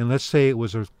 And let's say it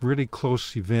was a really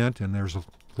close event and there's a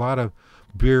lot of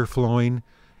beer flowing.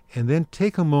 And then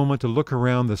take a moment to look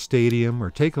around the stadium or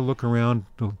take a look around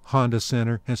the Honda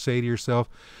Center and say to yourself,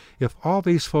 if all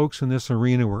these folks in this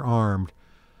arena were armed,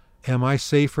 am I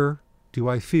safer? Do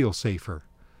I feel safer?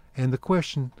 And the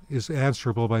question is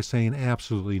answerable by saying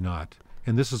absolutely not.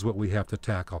 And this is what we have to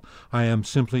tackle. I am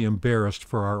simply embarrassed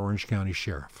for our Orange County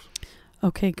Sheriff.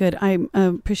 Okay, good. I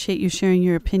appreciate you sharing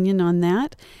your opinion on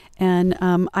that. And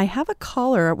I have a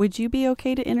caller. Would you be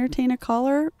okay to entertain a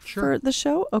caller for the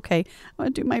show? Okay. I'm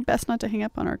going to do my best not to hang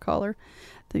up on our caller.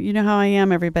 You know how I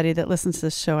am, everybody that listens to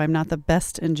this show. I'm not the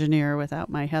best engineer without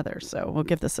my Heather, so we'll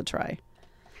give this a try.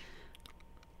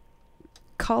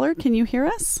 Caller, can you hear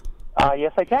us?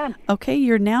 Yes, I can. Okay,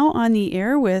 you're now on the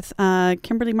air with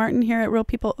Kimberly Martin here at Real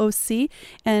People OC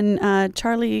and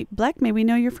Charlie Blek. May we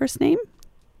know your first name?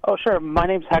 Oh, sure. My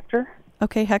name's Hector.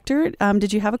 Okay, Hector,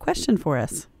 did you have a question for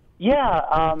us? Yeah,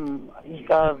 I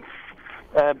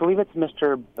believe it's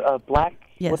Mr. Blek.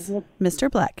 Yes, what is it? Mr.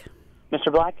 Blek. Mr.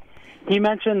 Blek. He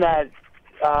mentioned that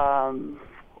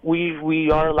we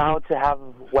are allowed to have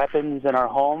weapons in our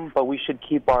home, but we should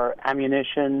keep our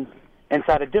ammunition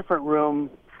inside a different room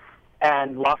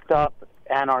and locked up,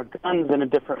 and our guns in a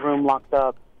different room locked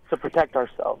up to protect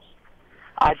ourselves.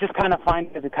 I just kind of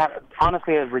find it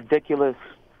honestly a ridiculous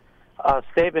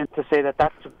statement to say that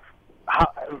that's how,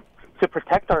 to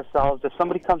protect ourselves. If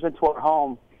somebody comes into our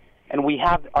home and we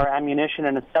have our ammunition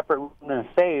in a separate room in a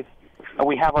safe, and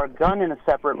we have our gun in a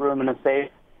separate room in a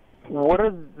safe,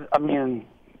 really,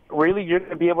 you're going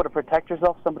to be able to protect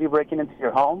yourself, somebody breaking into your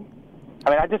home?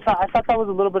 I thought that was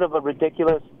a little bit of a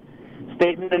ridiculous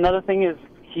statement. Another thing is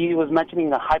he was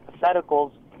mentioning the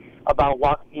hypotheticals about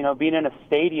being in a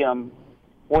stadium.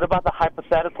 What about the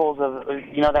hypotheticals of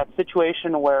that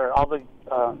situation where all the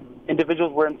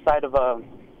individuals were inside of a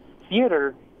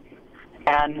theater,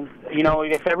 and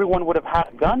if everyone would have had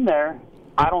a gun there,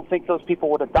 I don't think those people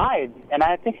would have died. And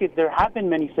I think there have been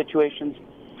many situations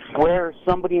where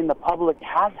somebody in the public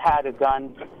has had a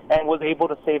gun and was able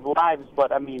to save lives.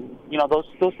 But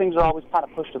those things are always kind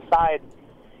of pushed aside.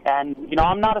 And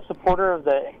I'm not a supporter of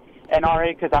the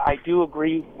NRA because I do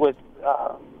agree with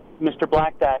Mr.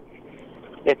 Blek that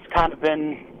it's kind of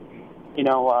been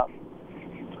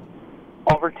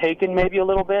overtaken maybe a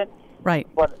little bit. Right.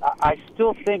 But I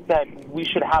still think that we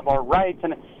should have our rights,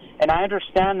 and I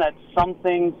understand that some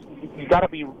things you got to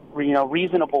be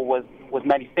reasonable with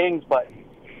many things, but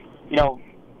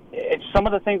it's some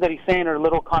of the things that he's saying are a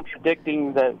little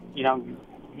contradicting. That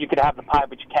you could have the pie,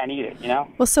 but you can't eat it.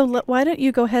 Well, so why don't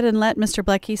you go ahead and let Mr.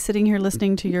 Blek, he's sitting here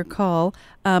listening to your call,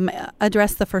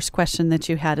 address the first question that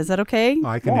you had. Is that okay?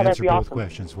 I can answer both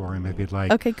questions for him if you'd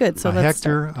like. Okay, good. So let's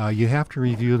Hector, you have to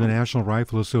review the National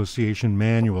Rifle Association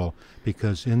manual,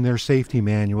 because in their safety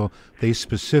manual, they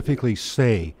specifically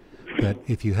say that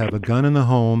if you have a gun in the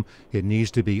home, it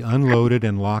needs to be unloaded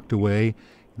and locked away.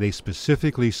 They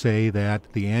specifically say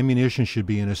that the ammunition should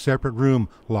be in a separate room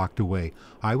locked away.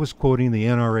 I was quoting the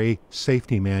NRA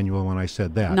safety manual when I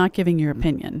said that. Not giving your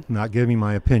opinion. Not giving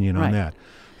my opinion on that.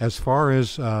 As far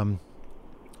as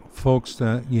folks,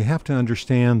 you have to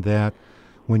understand that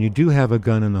when you do have a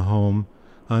gun in the home,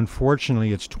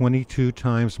 unfortunately, it's 22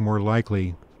 times more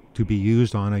likely to be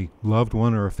used on a loved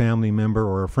one or a family member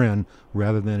or a friend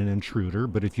rather than an intruder.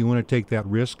 But if you want to take that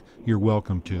risk, you're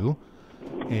welcome to.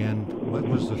 And what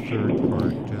was the third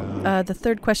part? The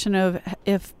third question of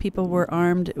if people were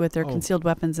armed with their concealed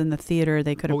weapons in the theater,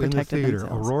 they could have protected in the theater,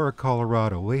 themselves. Aurora,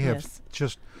 Colorado. We have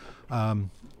just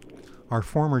our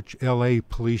former L.A.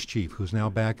 police chief, who's now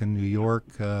back in New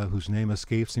York, whose name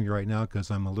escapes me right now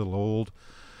because I'm a little old.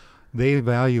 They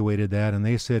evaluated that, and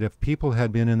they said if people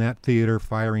had been in that theater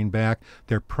firing back,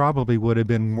 there probably would have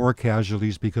been more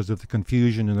casualties because of the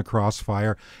confusion and the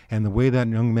crossfire, and the way that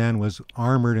young man was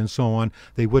armored and so on,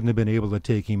 they wouldn't have been able to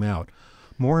take him out.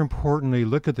 More importantly,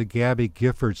 look at the Gabby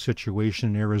Gifford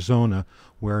situation in Arizona,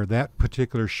 where that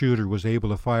particular shooter was able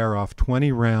to fire off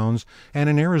 20 rounds. And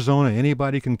in Arizona,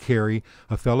 anybody can carry.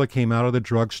 A fella came out of the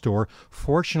drugstore.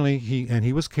 Fortunately,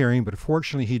 he was carrying, but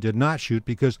fortunately he did not shoot,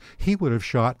 because he would have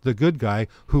shot the good guy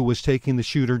who was taking the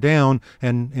shooter down.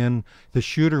 And the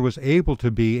shooter was able to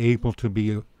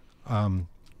be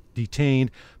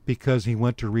detained because he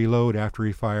went to reload after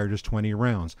he fired his 20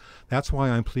 rounds. That's why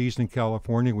I'm pleased in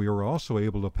California we were also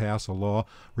able to pass a law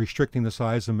restricting the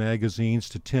size of magazines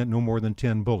to no more than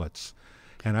 10 bullets.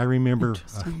 And I remember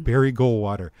Barry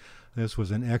Goldwater. This was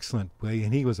an excellent way,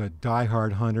 and he was a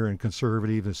diehard hunter and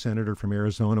conservative, a senator from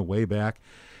Arizona way back.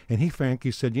 And he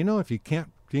frankly said, if you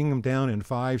can't bring him down in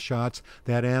 5 shots,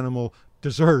 that animal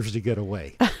deserves to get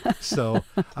away. So,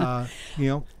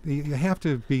 you have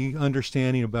to be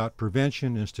understanding about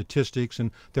prevention and statistics,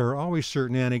 and there are always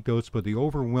certain anecdotes, but the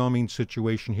overwhelming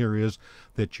situation here is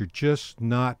that you're just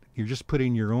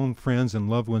putting your own friends and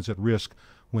loved ones at risk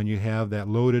when you have that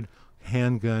loaded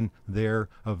handgun there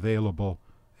available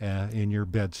in your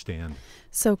bedstand.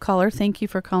 So, caller, thank you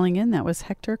for calling in. That was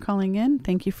Hector calling in.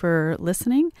 Thank you for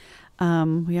listening.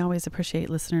 We always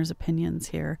appreciate listeners' opinions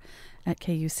here. at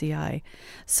KUCI.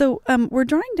 So we're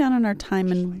drawing down on our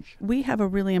time, and we have a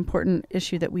really important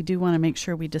issue that we do want to make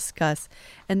sure we discuss,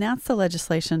 and that's the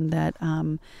legislation that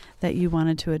that you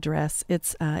wanted to address.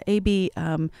 It's AB,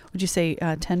 would you say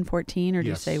 1014, or do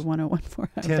you say 1014?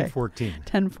 1014.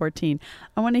 1014.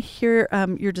 I want to hear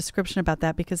your description about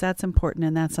that, because that's important,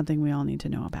 and that's something we all need to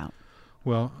know about.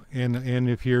 Well, and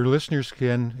if your listeners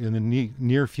can, in the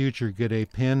near future, get a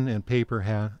pen and paper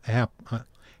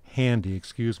handy,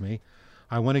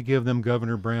 I want to give them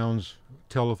Governor Brown's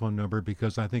telephone number,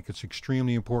 because I think it's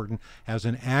extremely important as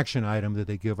an action item that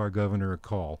they give our governor a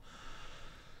call.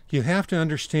 You have to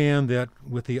understand that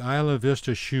with the Isla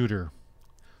Vista shooter,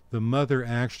 the mother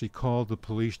actually called the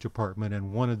police department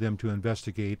and wanted them to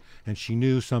investigate, and she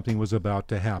knew something was about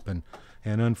to happen.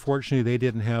 And unfortunately, they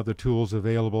didn't have the tools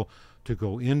available to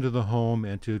go into the home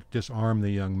and to disarm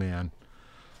the young man.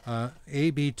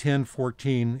 AB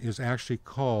 1014 is actually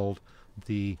called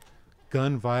the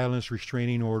Gun Violence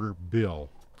Restraining Order Bill.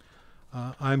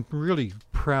 I'm really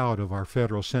proud of our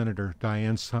federal senator,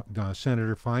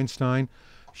 Senator Feinstein.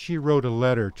 She wrote a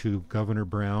letter to Governor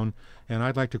Brown, and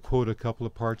I'd like to quote a couple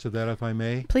of parts of that, if I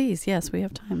may. Please, yes, we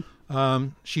have time.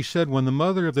 She said, when the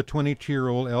mother of the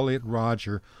 22-year-old Elliot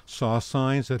Rodger saw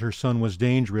signs that her son was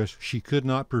dangerous, she could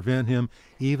not prevent him,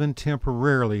 even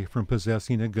temporarily, from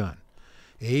possessing a gun.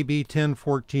 AB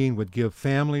 1014 would give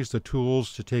families the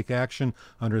tools to take action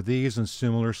under these and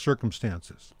similar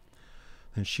circumstances.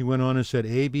 And she went on and said,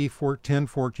 AB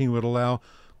 1014 would allow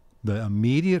the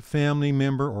immediate family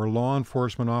member or law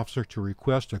enforcement officer to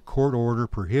request a court order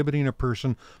prohibiting a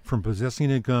person from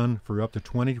possessing a gun for up to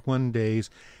 21 days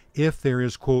if there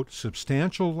is, quote,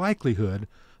 substantial likelihood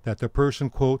that the person,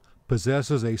 quote,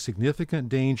 possesses a significant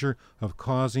danger of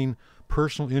causing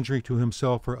personal injury to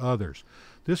himself or others.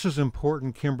 This is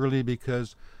important, Kimberly,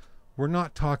 because we're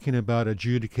not talking about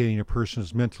adjudicating a person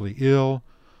as mentally ill.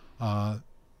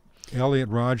 Elliot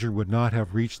Rodger would not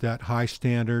have reached that high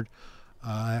standard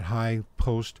at high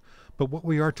post. But what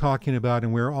we are talking about,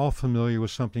 and we're all familiar with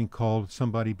something called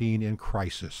somebody being in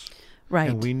crisis. Right.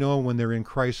 And we know when they're in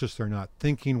crisis, they're not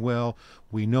thinking well.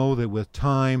 We know that with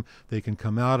time, they can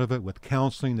come out of it. With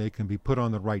counseling, they can be put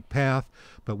on the right path.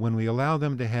 But when we allow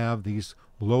them to have these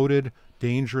loaded,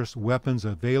 dangerous weapons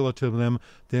available to them,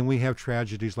 then we have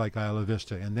tragedies like Isla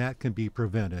Vista, and that can be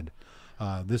prevented.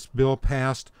 This bill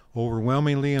passed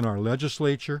overwhelmingly in our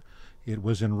legislature. It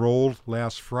was enrolled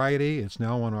last Friday. It's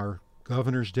now on our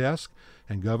governor's desk,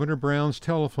 and Governor Brown's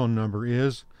telephone number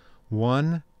is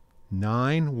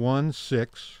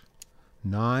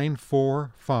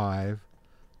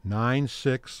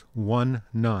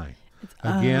 1-916-945-9619.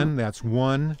 Again, that's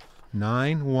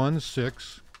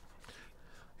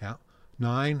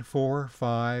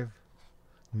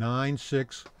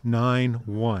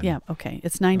 1-916-945-9691. Yeah, okay.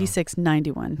 It's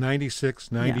 9691.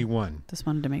 9691. Yeah, just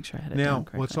wanted to make sure I had it now, down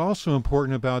correctly. what's also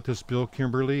important about this bill,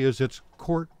 Kimberly, is it's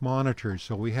court monitored,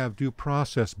 so we have due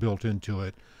process built into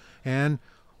it. And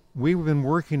we've been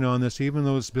working on this, even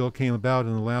though this bill came about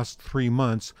in the last 3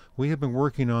 months, we have been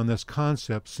working on this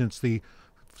concept since the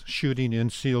shooting in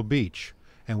Seal Beach.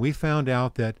 And we found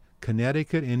out that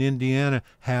Connecticut and Indiana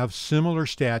have similar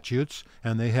statutes,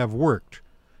 and they have worked.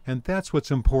 And that's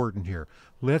what's important here.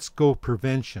 Let's go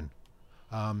prevention.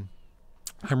 I'm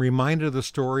reminded of the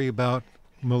story about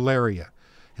malaria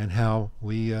and how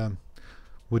we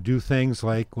would do things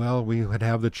like, well, we would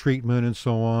have the treatment and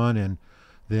so on, and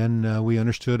then we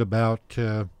understood about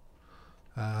the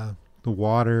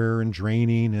water and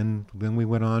draining, and then we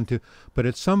went on to, but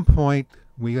at some point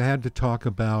we had to talk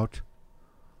about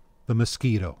the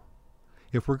mosquito.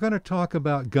 If we're going to talk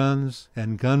about guns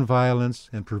and gun violence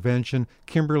and prevention,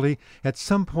 Kimberly, at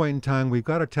some point in time we've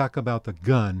got to talk about the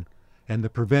gun and the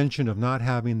prevention of not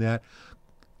having that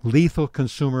lethal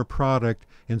consumer product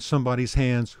in somebody's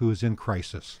hands who is in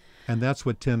crisis. And that's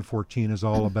what 1014 is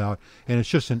all about. And it's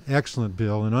just an excellent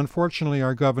bill. And unfortunately,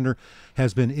 our governor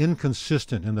has been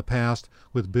inconsistent in the past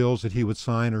with bills that he would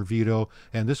sign or veto.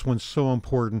 And this one's so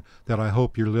important that I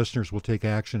hope your listeners will take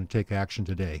action and take action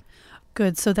today.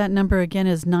 Good. So that number again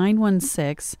is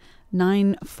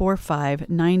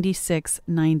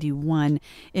 916-945-9691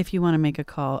 if you want to make a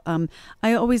call.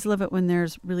 I always love it when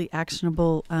there's really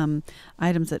actionable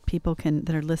items that people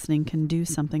that are listening can do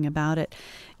something about it.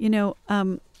 You know,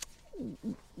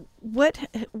 what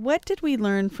did we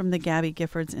learn from the Gabby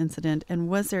Giffords incident, and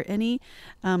was there any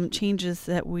changes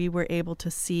that we were able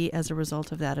to see as a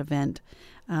result of that event?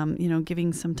 You know,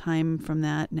 giving some time from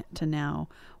that to now,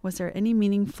 was there any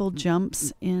meaningful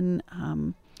jumps in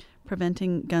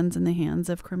preventing guns in the hands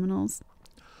of criminals?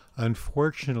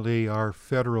 Unfortunately, our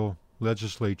federal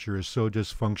legislature is so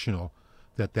dysfunctional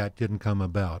that didn't come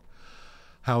about.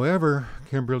 However,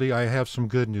 Kimberly, I have some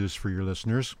good news for your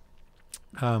listeners.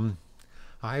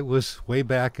 I was way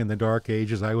back in the dark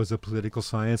ages. I was a political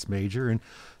science major, and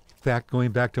in fact,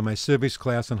 going back to my civics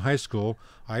class in high school,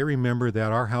 I remember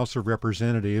that our House of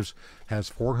Representatives has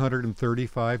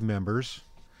 435 members,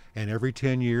 and every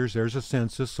 10 years there's a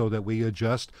census so that we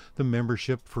adjust the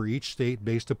membership for each state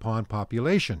based upon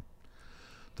population.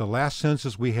 The last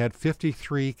census we had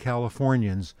 53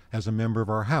 Californians as a member of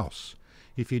our House.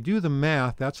 If you do the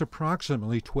math, that's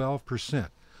approximately 12%.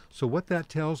 So what that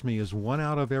tells me is 1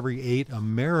 out of every 8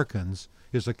 Americans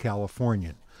is a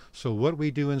Californian. So what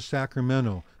we do in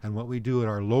Sacramento and what we do at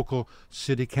our local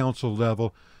city council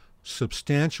level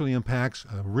substantially impacts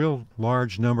a real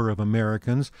large number of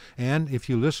Americans. And if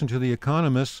you listen to the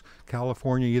economists,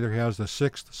 California either has the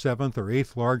 6th, 7th, or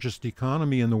 8th largest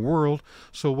economy in the world.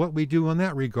 So what we do in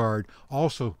that regard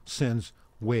also sends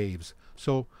waves.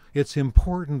 So it's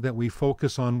important that we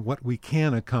focus on what we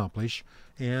can accomplish.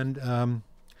 And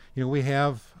we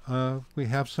have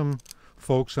some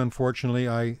folks,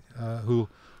 unfortunately, who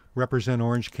represent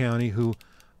Orange County who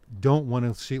don't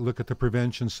want to look at the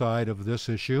prevention side of this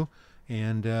issue.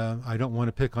 And I don't want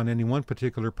to pick on any one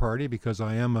particular party because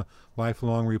I am a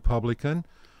lifelong Republican.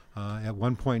 At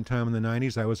one point in time in the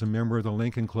 90s, I was a member of the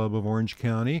Lincoln Club of Orange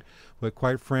County. But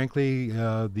quite frankly,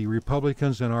 the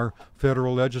Republicans in our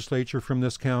federal legislature from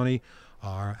this county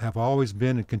have always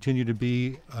been and continue to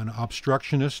be an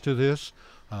obstructionist to this.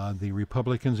 The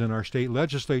Republicans in our state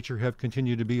legislature have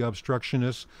continued to be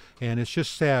obstructionists, and it's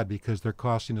just sad because they're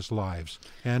costing us lives.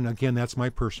 And again, that's my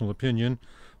personal opinion,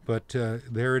 but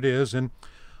there it is. And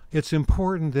it's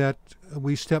important that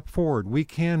we step forward. We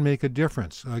can make a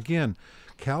difference. Again,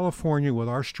 California, with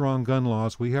our strong gun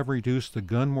laws, we have reduced the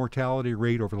gun mortality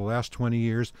rate over the last 20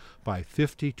 years by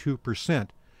 52%.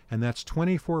 And that's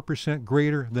 24%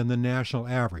 greater than the national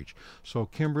average. So,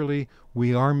 Kimberly,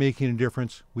 we are making a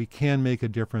difference. We can make a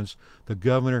difference. The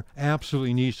governor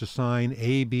absolutely needs to sign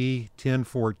AB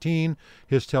 1014.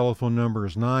 His telephone number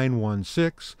is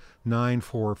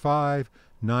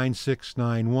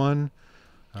 916-945-9691.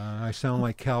 I sound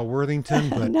like Cal Worthington,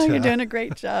 but no, you're doing a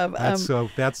great job. It's so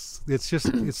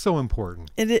important.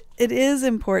 It is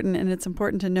important, and it's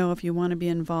important to know if you want to be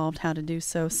involved, how to do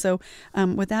so. So,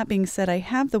 with that being said, I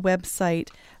have the website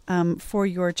for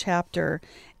your chapter,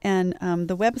 and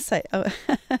the website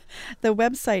the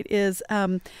website is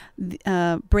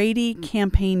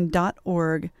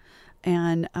bradycampaign.org,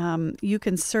 and you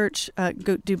can search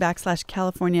do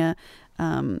 /California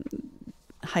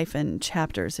hyphen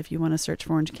chapters if you want to search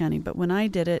for Orange County. But when I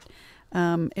did it,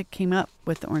 it came up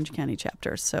with the Orange County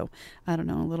chapter. So I don't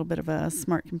know, a little bit of a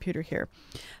smart computer here.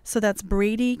 So that's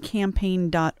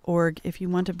bradycampaign.org if you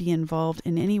want to be involved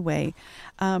in any way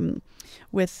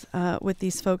with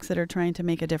these folks that are trying to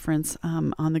make a difference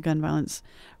on the gun violence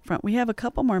front. We have a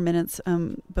couple more minutes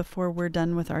before we're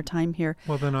done with our time here.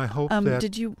 Well, then I hope that...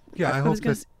 Did you... Yeah, I hope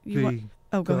that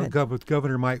the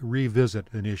governor might revisit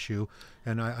an issue,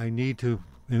 and I need to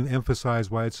emphasize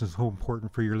why it's so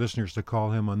important for your listeners to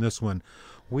call him on this one.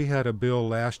 We had a bill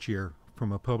last year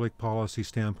from a public policy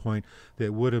standpoint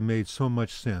that would have made so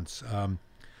much sense.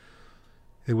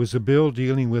 It was a bill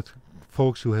dealing with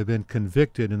folks who have been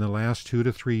convicted in the last 2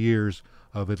 to 3 years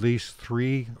of at least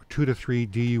 2 to 3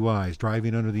 DUIs,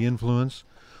 driving under the influence.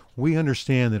 We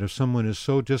understand that if someone is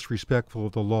so disrespectful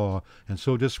of the law and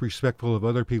so disrespectful of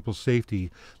other people's safety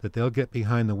that they'll get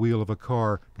behind the wheel of a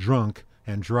car drunk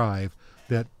and drive,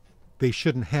 that they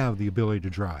shouldn't have the ability to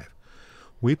drive.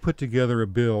 We put together a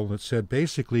bill that said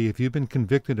basically if you've been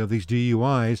convicted of these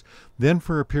DUIs, then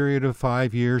for a period of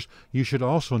 5 years, you should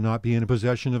also not be in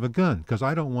possession of a gun, because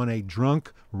I don't want a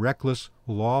drunk, reckless,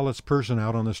 lawless person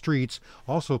out on the streets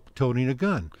also toting a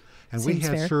gun. And Seems we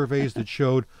had fair. surveys that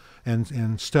showed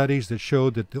and studies that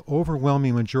showed that the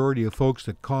overwhelming majority of folks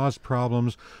that caused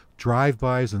problems,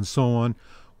 drive-bys and so on,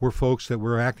 were folks that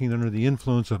were acting under the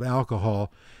influence of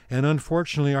alcohol. And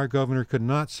unfortunately, our governor could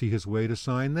not see his way to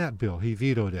sign that bill. He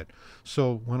vetoed it.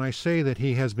 So when I say that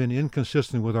he has been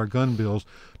inconsistent with our gun bills,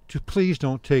 please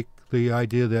don't take the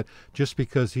idea that just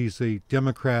because he's a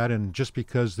Democrat and just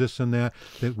because this and that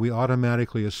we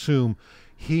automatically assume.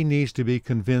 He needs to be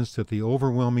convinced that the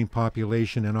overwhelming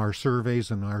population, and our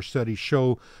surveys and our studies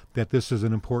show that this is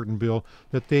an important bill,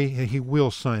 that he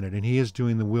will sign it, and he is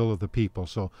doing the will of the people.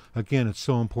 So again, it's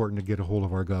so important to get a hold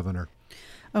of our governor.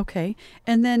 Okay.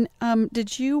 And then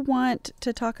did you want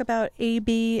to talk about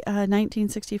AB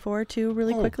 1964 too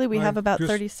really quickly? We have about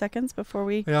 30 seconds before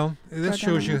we... Well, this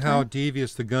shows you how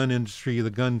devious the gun industry,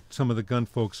 some of the gun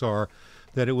folks are.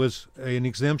 that it was an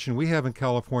exemption. We have in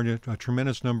California a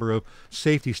tremendous number of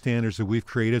safety standards that we've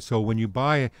created. So when you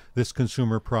buy this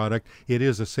consumer product, it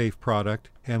is a safe product.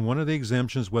 And one of the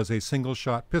exemptions was a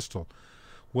single-shot pistol.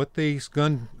 What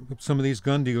some of these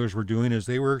gun dealers were doing is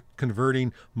they were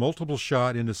converting multiple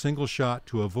shot into single shot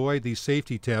to avoid these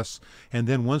safety tests, and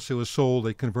then once it was sold,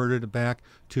 they converted it back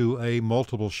to a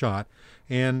multiple shot.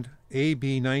 And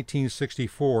AB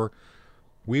 1964,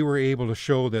 we were able to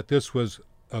show that this was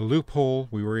a loophole.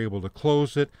 We were able to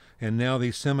close it, and now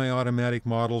these semi-automatic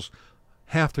models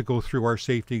have to go through our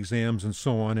safety exams and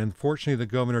so on. And fortunately, the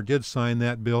governor did sign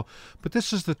that bill. But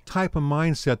this is the type of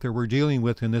mindset that we're dealing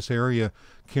with in this area,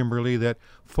 Kimberly, that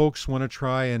folks want to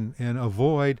try and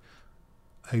avoid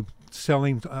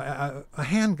selling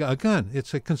a gun.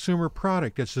 It's a consumer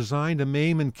product. It's designed to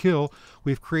maim and kill.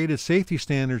 We've created safety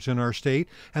standards in our state,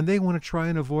 and they want to try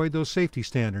and avoid those safety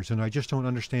standards. And I just don't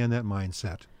understand that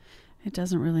mindset. It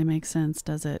doesn't really make sense,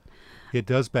 does it? It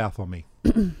does baffle me.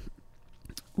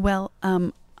 Well,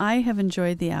 I have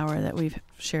enjoyed the hour that we've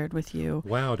shared with you.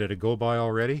 Wow, did it go by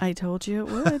already? I told you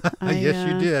it would. Yes,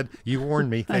 you did. You warned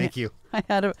me. Thank you. I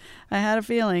had a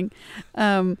feeling,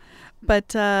 but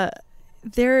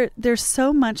there's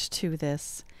so much to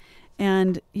this,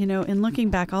 and in looking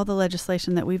back, all the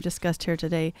legislation that we've discussed here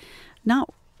today, not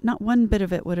one bit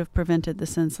of it would have prevented the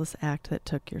senseless act that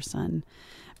took your son,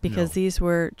 because these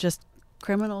were just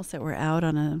criminals that were out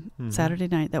on a Saturday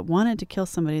night that wanted to kill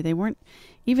somebody. They weren't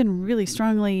even really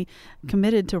strongly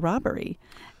committed to robbery.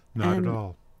 Not at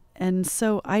all. And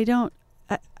so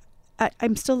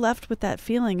I'm still left with that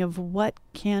feeling of what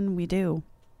can we do?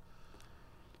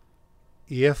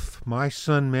 If my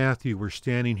son Matthew were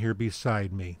standing here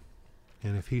beside me,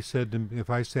 and if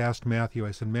I asked Matthew,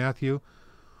 I said, Matthew,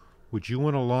 would you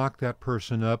want to lock that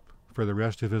person up for the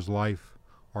rest of his life?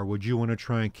 Or would you want to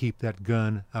try and keep that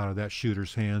gun out of that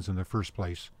shooter's hands in the first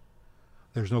place?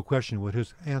 There's no question what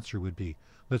his answer would be.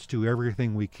 Let's do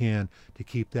everything we can to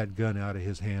keep that gun out of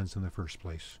his hands in the first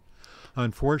place.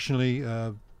 Unfortunately,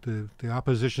 the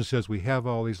opposition says we have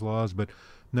all these laws, but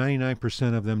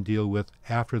 99% of them deal with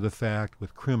after the fact,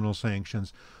 with criminal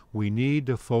sanctions. We need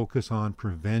to focus on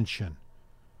prevention.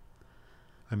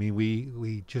 I mean, we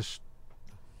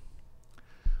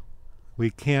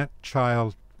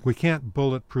can't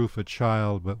bulletproof a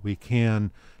child, but we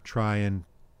can try and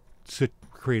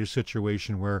create a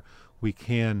situation where we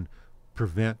can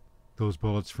prevent those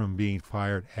bullets from being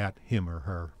fired at him or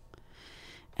her.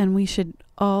 And we should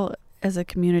all, as a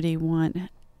community, want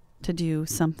to do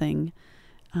something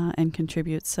and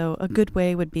contribute. So a good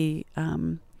way would be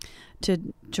to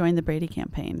join the Brady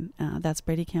Campaign. That's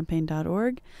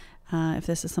bradycampaign.org. If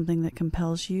this is something that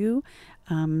compels you,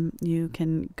 you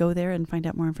can go there and find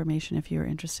out more information if you're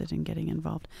interested in getting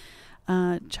involved.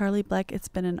 Charlie Blek, it's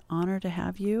been an honor to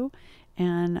have you,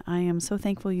 and I am so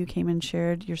thankful you came and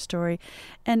shared your story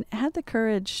and had the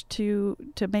courage to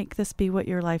make this be what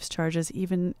your life's charge is,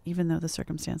 even though the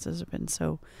circumstances have been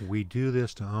so. We do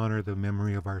this to honor the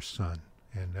memory of our son,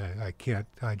 and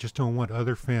I just don't want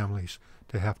other families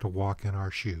to have to walk in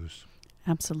our shoes.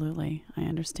 Absolutely. I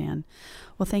understand.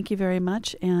 Well, thank you very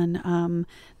much. And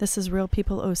this is Real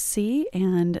People OC,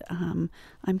 and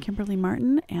I'm Kimberly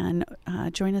Martin, and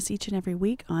join us each and every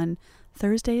week on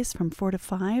Thursdays from 4 to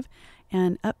 5.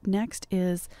 And up next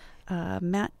is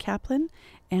Matt Kaplan,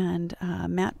 and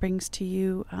Matt brings to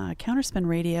you Counterspin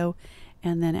Radio,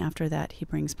 and then after that he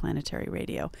brings Planetary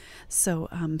Radio. So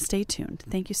stay tuned.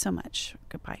 Thank you so much.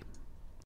 Goodbye.